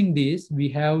using this. We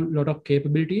have a lot of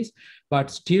capabilities,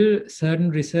 but still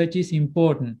certain research is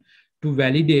important to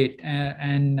validate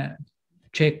and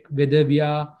check whether we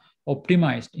are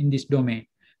optimized in this domain.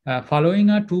 Following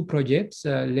our two projects,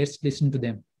 let's listen to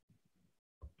them.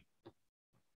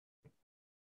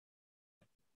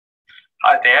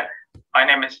 Hi there, my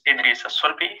name is Idris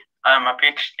Asolbi. I'm a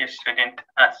PhD student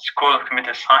at School of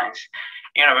Computer Science,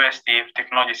 University of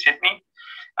Technology, Sydney.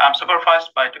 I'm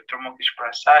supervised by Dr. Mukesh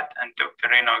Prasad and Dr.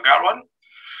 Reno Garwal.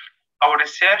 Our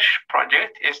research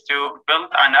project is to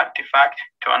build an artifact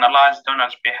to analyze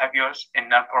donors' behaviors in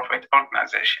non-profit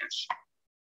organizations.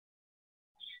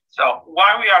 So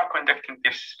why we are conducting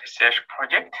this research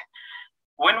project?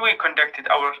 When we conducted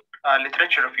our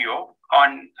literature review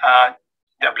on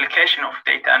the application of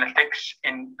data analytics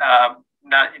in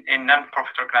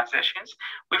non-profit organizations,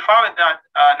 we found that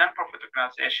non-profit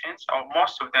organizations, or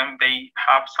most of them, they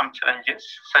have some challenges,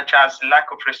 such as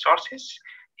lack of resources,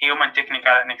 human, technical,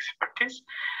 and expertise.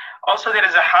 Also, there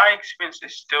is a high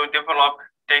expenses to develop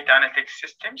data analytics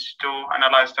systems to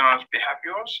analyze donors'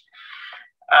 behaviors.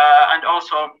 And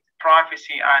also,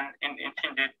 privacy and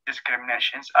intended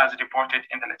discriminations as reported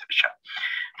in the literature.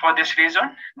 For this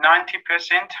reason,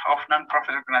 90% of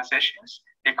non-profit organizations,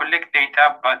 they collect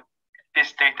data, but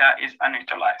this data is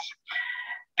unutilized.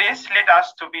 This led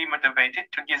us to be motivated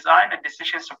to design a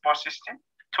decision support system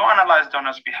to analyze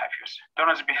donors' behaviors.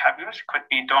 Donors' behaviors could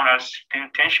be donors'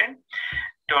 intention,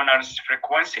 donors'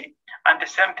 frequency, and the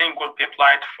same thing will be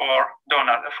applied for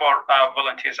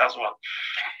volunteers as well.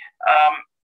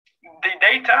 The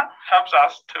data helps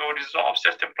us to resolve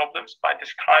certain problems by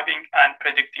describing and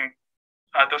predicting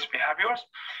those behaviors,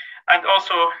 and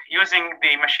also using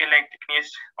the machine learning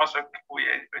techniques. Also,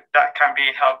 that can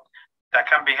be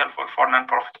helpful for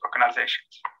non-profit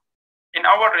organizations. In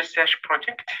our research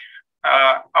project,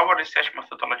 our research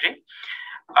methodology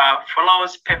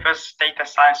follows PIFA's data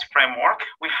science framework.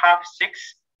 We have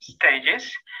 6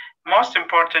 stages. Most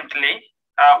importantly,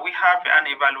 we have an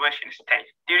evaluation stage.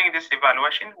 During this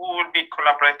evaluation, we will be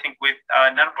collaborating with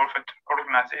non-profit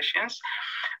organizations,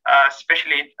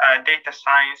 especially data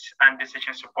science and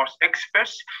decision support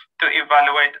experts, to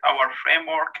evaluate our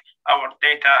framework, our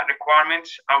data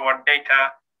requirements, our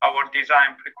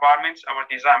design requirements, our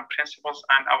design principles,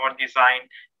 and our design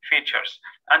features,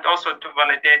 and also to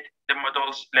validate the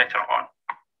models later on.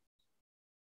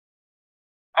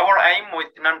 Our aim with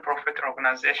non-profit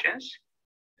organizations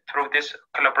through this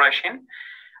collaboration,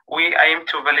 we aim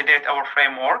to validate our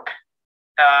framework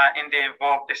in the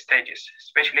involved stages,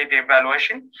 especially the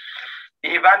evaluation.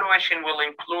 The evaluation will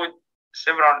include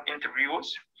several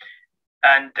interviews,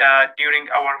 and during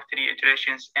our 3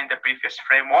 iterations in the previous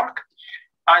framework.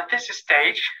 At this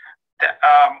stage,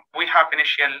 we have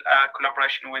initial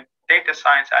collaboration with data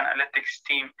science and analytics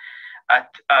team at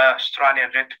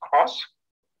Australian Red Cross.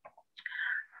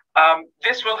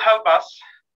 This will help us,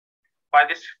 by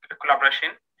this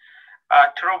collaboration,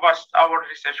 to robust our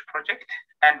research project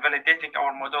and validating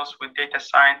our models with data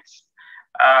science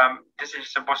decision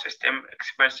support system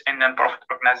experts in non-profit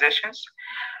organizations.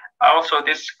 Also,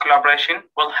 this collaboration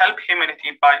will help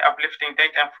humanity by uplifting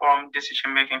data-informed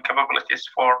decision-making capabilities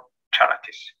for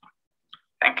charities.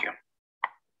 Thank you.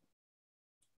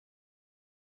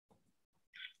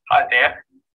 Hi there.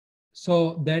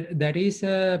 So that is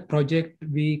a project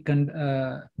we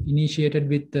initiated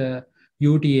with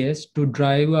UTS to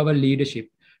drive our leadership,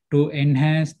 to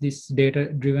enhance this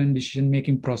data-driven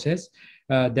decision-making process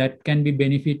that can be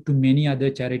benefit to many other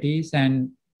charities,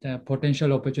 and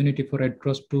potential opportunity for Red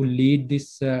Cross to lead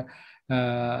this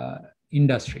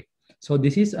industry. So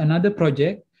this is another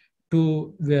project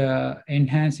to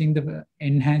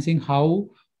enhancing how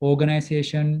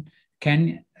organization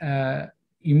can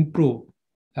improve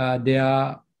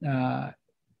their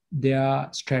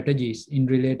strategies in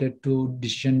related to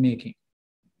decision making.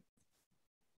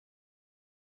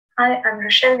 Hi, I'm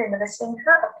Rochelle Vinodasinghe,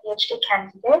 a PhD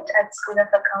candidate at School of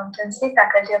Accountancy,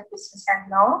 Faculty of Business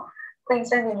and Law,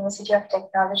 Queensland University of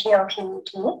Technology, or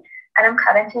QUT, and I'm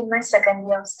currently in my 2nd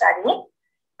year of study.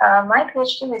 My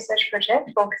PhD research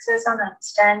project focuses on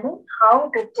understanding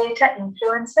how big data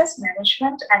influences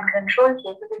management and control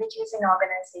capabilities in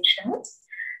organizations.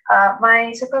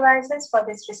 My supervisors for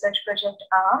this research project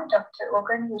are Dr.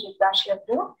 Ogun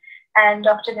Yujibashioglu and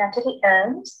Dr. Natalie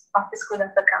Elms of the School of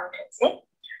Accountancy.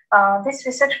 This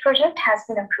research project has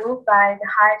been approved by the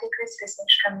Higher Degrees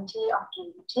Research Committee of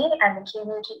QUT and the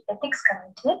QUT Ethics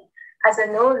Committee as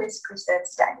a low-risk research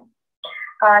study.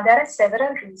 There are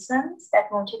several reasons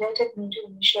that motivated me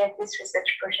to initiate this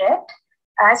research project.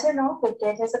 As you know, big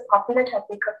data is a popular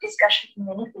topic of discussion in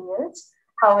many fields.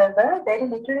 However, very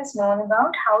little is known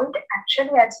about how it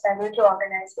actually adds value to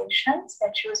organizations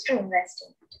that choose to invest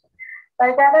in it.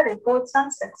 While there are reports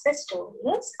on success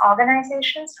stories,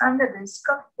 organizations run the risk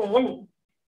of failing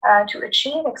to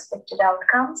achieve expected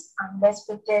outcomes unless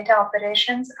big data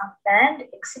operations are planned,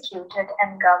 executed,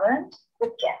 and governed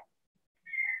with care.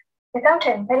 Without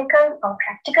empirical or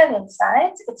practical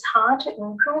insights, it's hard to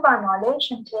improve our knowledge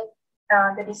and take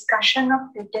the discussion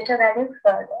of big data value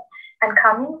further. And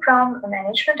coming from a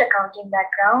management accounting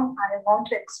background, I want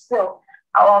to explore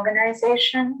how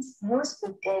organizations use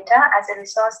big data as a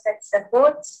resource that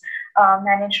supports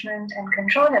management and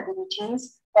control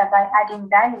abilities, thereby adding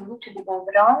value to the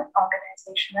overall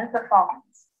organizational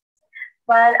performance.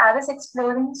 While I was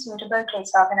exploring suitable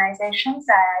case organizations,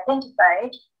 I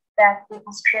identified that the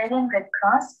Australian Red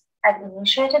Cross had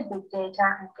initiated big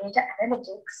data and data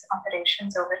analytics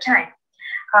operations over time.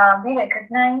 We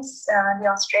recognize the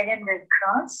Australian Red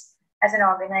Cross as an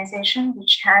organization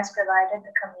which has provided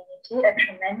the community a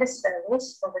tremendous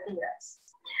service over the years.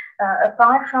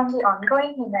 Apart from the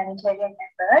ongoing humanitarian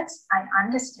efforts, I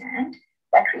understand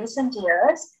that recent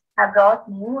years have brought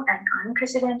new and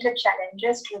unprecedented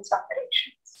challenges to its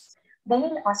operations. Being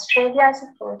in Australia as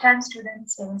a full-time student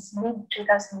since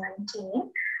mid-2019,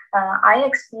 I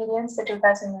experienced the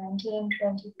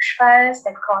 2019-20 bushfires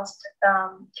that caused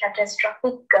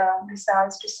catastrophic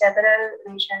results to several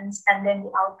regions, and then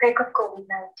the outbreak of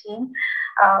COVID-19,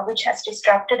 which has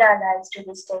disrupted our lives to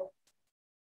this day.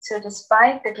 So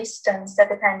despite the distance that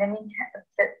the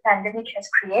pandemic has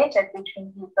created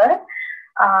between people,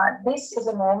 this is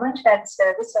a moment that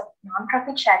service of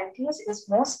non-profit charities is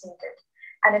most needed,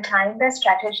 and a time where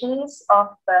strategies of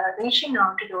reaching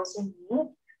out to those in need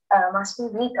must be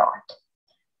rethought.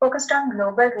 Focused on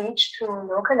global reach through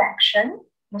local action,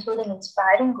 including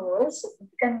inspiring goals,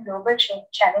 significant global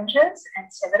challenges, and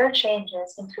several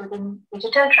changes, including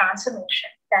digital transformation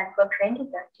planned for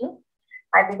 2030,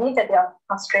 I believe that the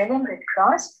Australian Red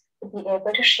Cross will be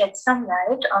able to shed some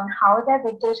light on how their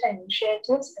big data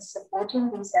initiatives are supporting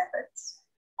these efforts.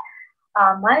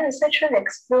 My research will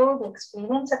explore the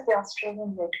experience of the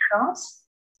Australian Red Cross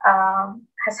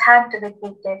has had with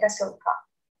big data so far.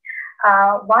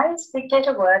 Why is big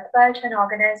data worthwhile to an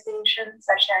organization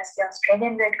such as the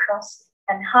Australian Red Cross,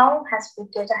 and how has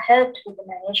big data helped with the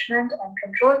management and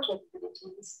control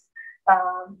capabilities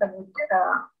amid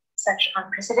such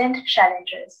unprecedented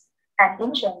challenges? And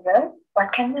in general,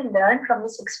 what can we learn from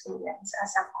this experience are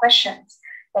some questions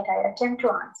that I attempt to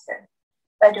answer.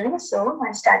 By doing so,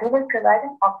 my study will provide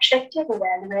an objective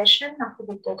evaluation of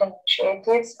the big data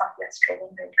initiatives of the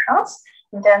Australian Red Cross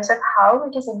in terms of how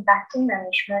it is impacting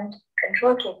management,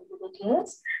 control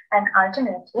capabilities, and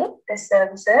ultimately the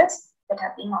services that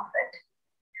are being offered.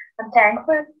 I'm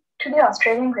thankful to the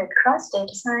Australian Red Cross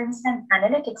Data Science and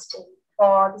Analytics team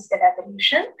for this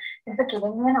collaboration and for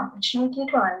giving me an opportunity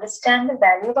to understand the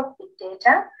value of big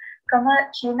data from a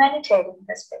humanitarian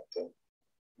perspective.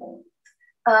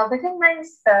 Within my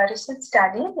research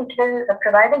study, it will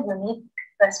provide a unique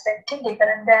perspective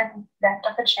different than that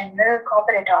of a general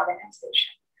corporate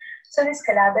organization. So this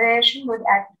collaboration would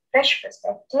add fresh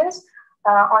perspectives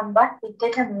on what big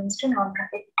data means to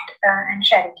nonprofit and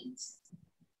charities.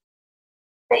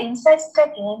 The insights that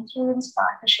I gained through this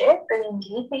partnership will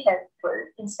indeed be helpful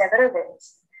in several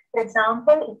ways. For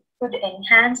example, it could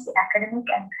enhance the academic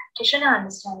and practitioner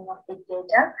understanding of big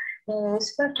data, be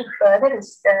useful to further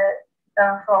research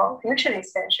for future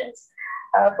researchers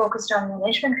focused on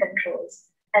management controls,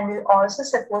 and will also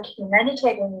support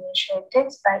humanitarian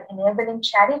initiatives by enabling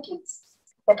charities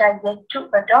that are yet to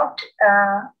adopt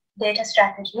data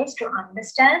strategies to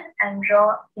understand and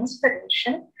draw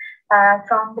inspiration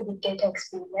from the big data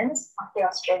experience of the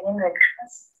Australian Red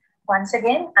Cross. Once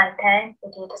again, I thank the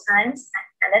data science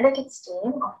and analytics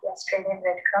team of the Australian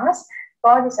Red Cross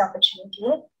for this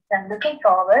opportunity. I'm looking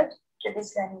forward to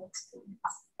this learning experience.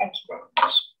 Thank you very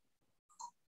much.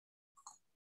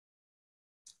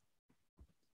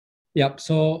 Yep,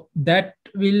 so that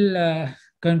will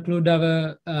conclude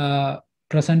our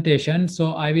presentation.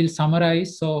 So I will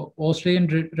summarize. So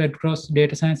Australian Red Cross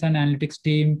Data Science and Analytics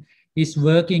team is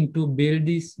working to build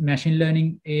these machine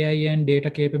learning, AI and data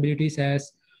capabilities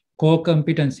as core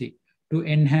competency to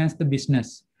enhance the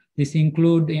business. This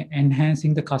includes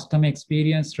enhancing the customer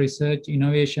experience, research,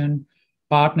 innovation,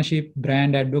 partnership,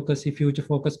 brand advocacy, future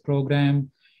focus program,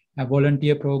 a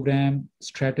volunteer program,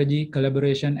 strategy,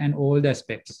 collaboration, and all the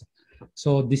aspects.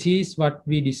 So this is what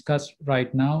we discussed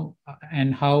right now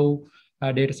and how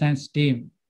our data science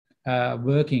team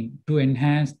working to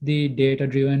enhance the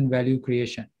data-driven value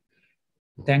creation.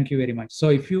 Thank you very much. So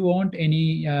if you want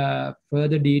any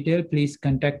further detail, please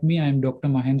contact me. I'm Dr.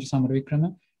 Mahendra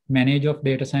Samaravikrama, Manager of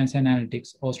Data Science and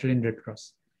Analytics, Australian Red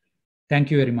Cross.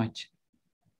 Thank you very much.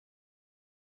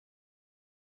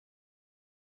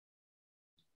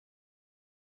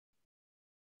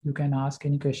 You can ask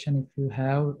any question if you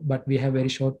have, but we have very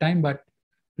short time, but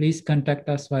please contact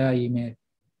us via email.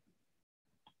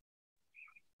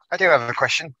 I do have a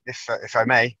question, if I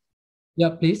may. Yeah,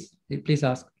 please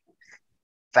ask.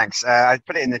 Thanks. I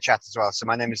put it in the chat as well. So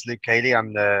my name is Luke Cayley.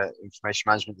 I'm the Information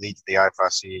Management Lead at the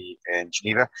IFRC in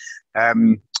Geneva.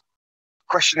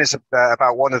 Question is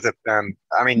about one of the,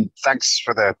 thanks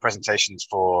for the presentations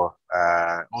for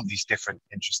all these different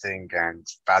interesting and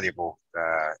valuable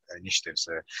initiatives.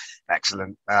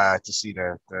 Excellent to see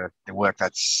the work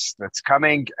that's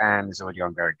coming and is already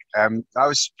ongoing. I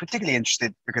was particularly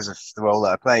interested because of the role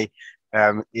that I play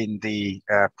in the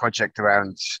project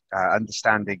around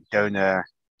understanding donor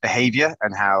behavior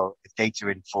and how a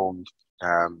data-informed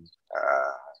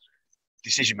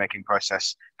decision-making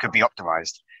process could be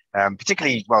optimized.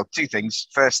 Particularly, well, two things.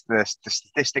 First, the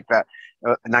statistic that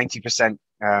 90%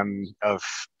 of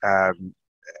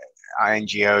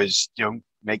INGOs don't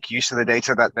make use of the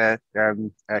data that they're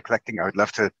collecting? I would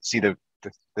love to see the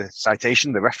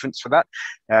citation, the reference for that,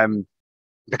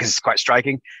 because it's quite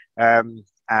striking. And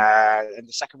the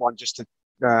second one, just to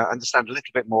understand a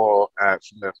little bit more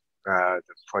from the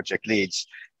project leads,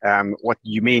 what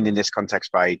you mean in this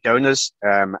context by donors,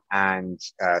 and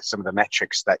some of the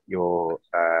metrics that you're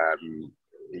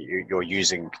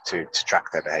using to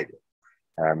track their behavior.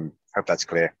 Hope that's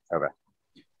clear. Over.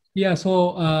 Yeah,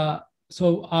 so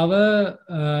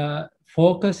our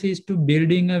focus is to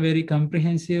building a very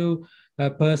comprehensive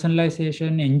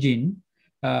personalization engine.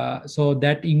 So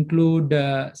that include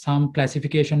some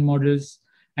classification models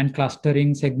and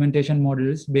clustering segmentation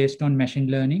models based on machine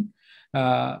learning.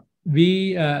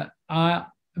 We have an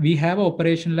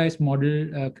operationalized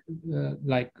model,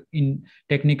 like in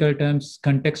technical terms,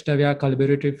 context-aware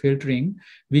collaborative filtering,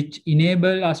 which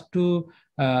enable us to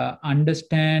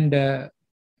understand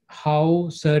how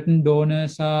certain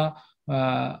donors are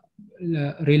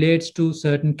relates to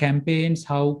certain campaigns,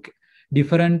 how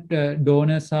different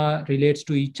donors are relates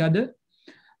to each other.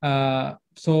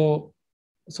 So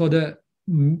the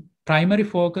primary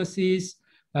focus is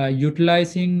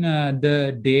utilizing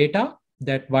the data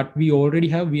that what we already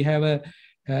have. We have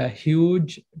a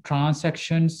huge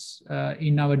transactions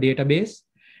in our database,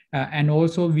 and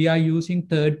also we are using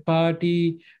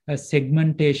third-party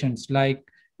segmentations. Like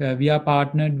we are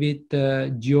partnered with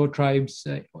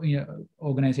GeoTribes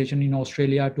organization in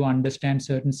Australia to understand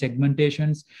certain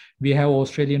segmentations. We have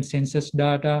Australian census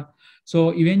data. So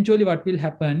eventually what will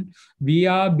happen, we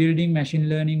are building machine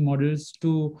learning models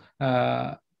to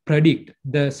predict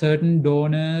the certain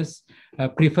donors'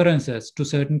 preferences to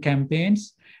certain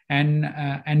campaigns,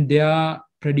 and their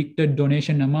predicted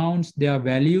donation amounts, their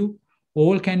value,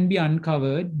 all can be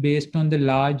uncovered based on the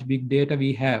large big data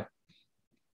we have.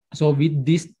 So with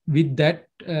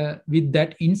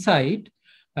that insight,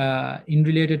 in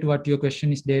related to what your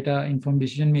question is, data informed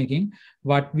decision making,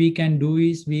 what we can do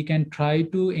is we can try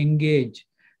to engage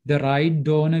the right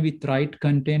donor with right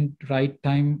content, right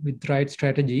time, with right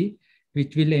strategy,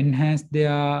 which will enhance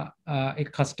their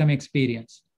customer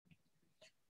experience.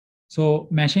 So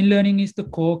machine learning is the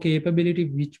core capability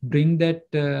which bring that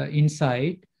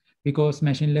insight, because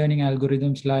machine learning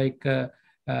algorithms like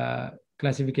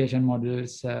classification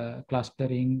models,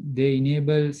 clustering, they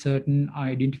enable certain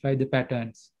identify the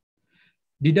patterns.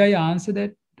 Did I answer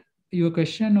that your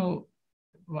question, or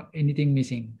anything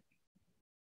missing?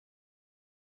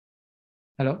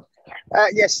 Hello?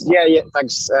 Yes, yeah,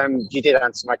 thanks. You did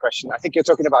answer my question. I think you're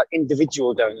talking about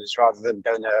individual donors rather than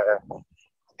donor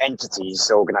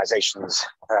entities, organizations.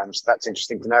 So that's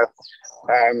interesting to know.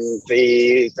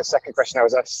 The second question I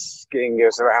was asking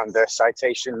is around the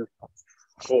citation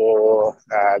for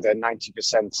the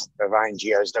 90% of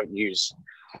INGOs don't use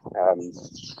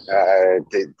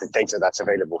the data that's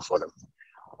available for them.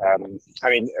 I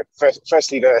mean,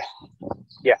 firstly,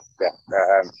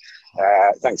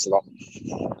 thanks a lot.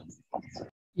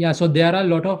 Yeah, so there are a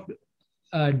lot of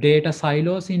data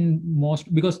silos in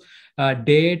most, because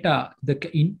data,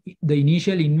 the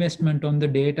initial investment on the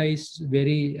data is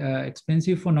very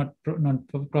expensive for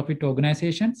non-profit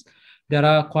organizations. There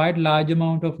are quite large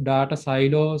amount of data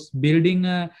silos.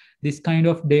 Building this kind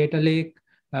of data lake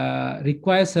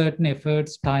requires certain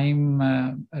efforts,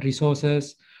 time,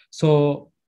 resources.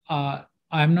 So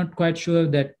I'm not quite sure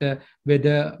that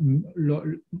whether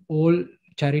all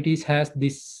charities has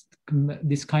this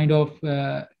kind of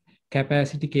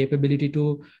capability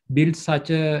to build such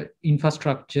a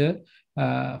infrastructure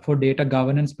for data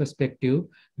governance perspective,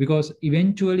 because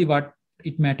eventually what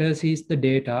it matters is the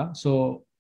data. So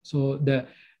the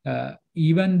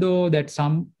even though that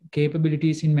some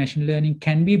capabilities in machine learning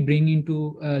can be bring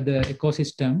into the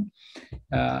ecosystem,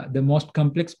 the most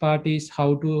complex part is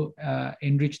how to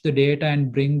enrich the data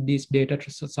and bring these data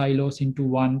silos into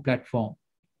one platform.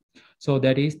 So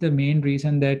that is the main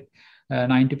reason that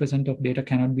 90% of data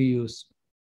cannot be used.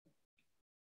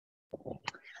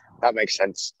 That makes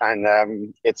sense.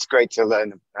 And it's great to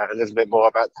learn a little bit more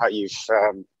about how you've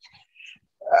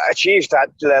achieved that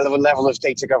level of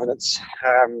data governance.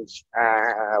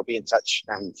 I'll be in touch,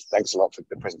 and thanks a lot for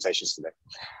the presentations today.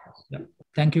 Yeah.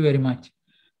 Thank you very much.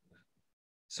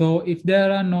 So if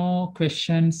there are no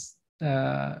questions,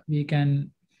 we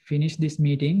can finish this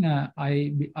meeting.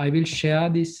 I will share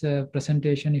this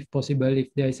presentation if possible,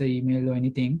 if there is an email or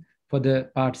anything for the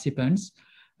participants.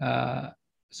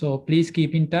 So please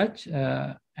keep in touch,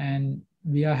 and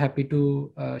we are happy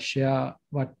to share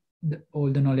all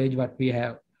the knowledge what we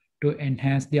have to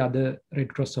enhance the other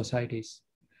Red Cross societies.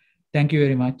 Thank you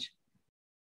very much.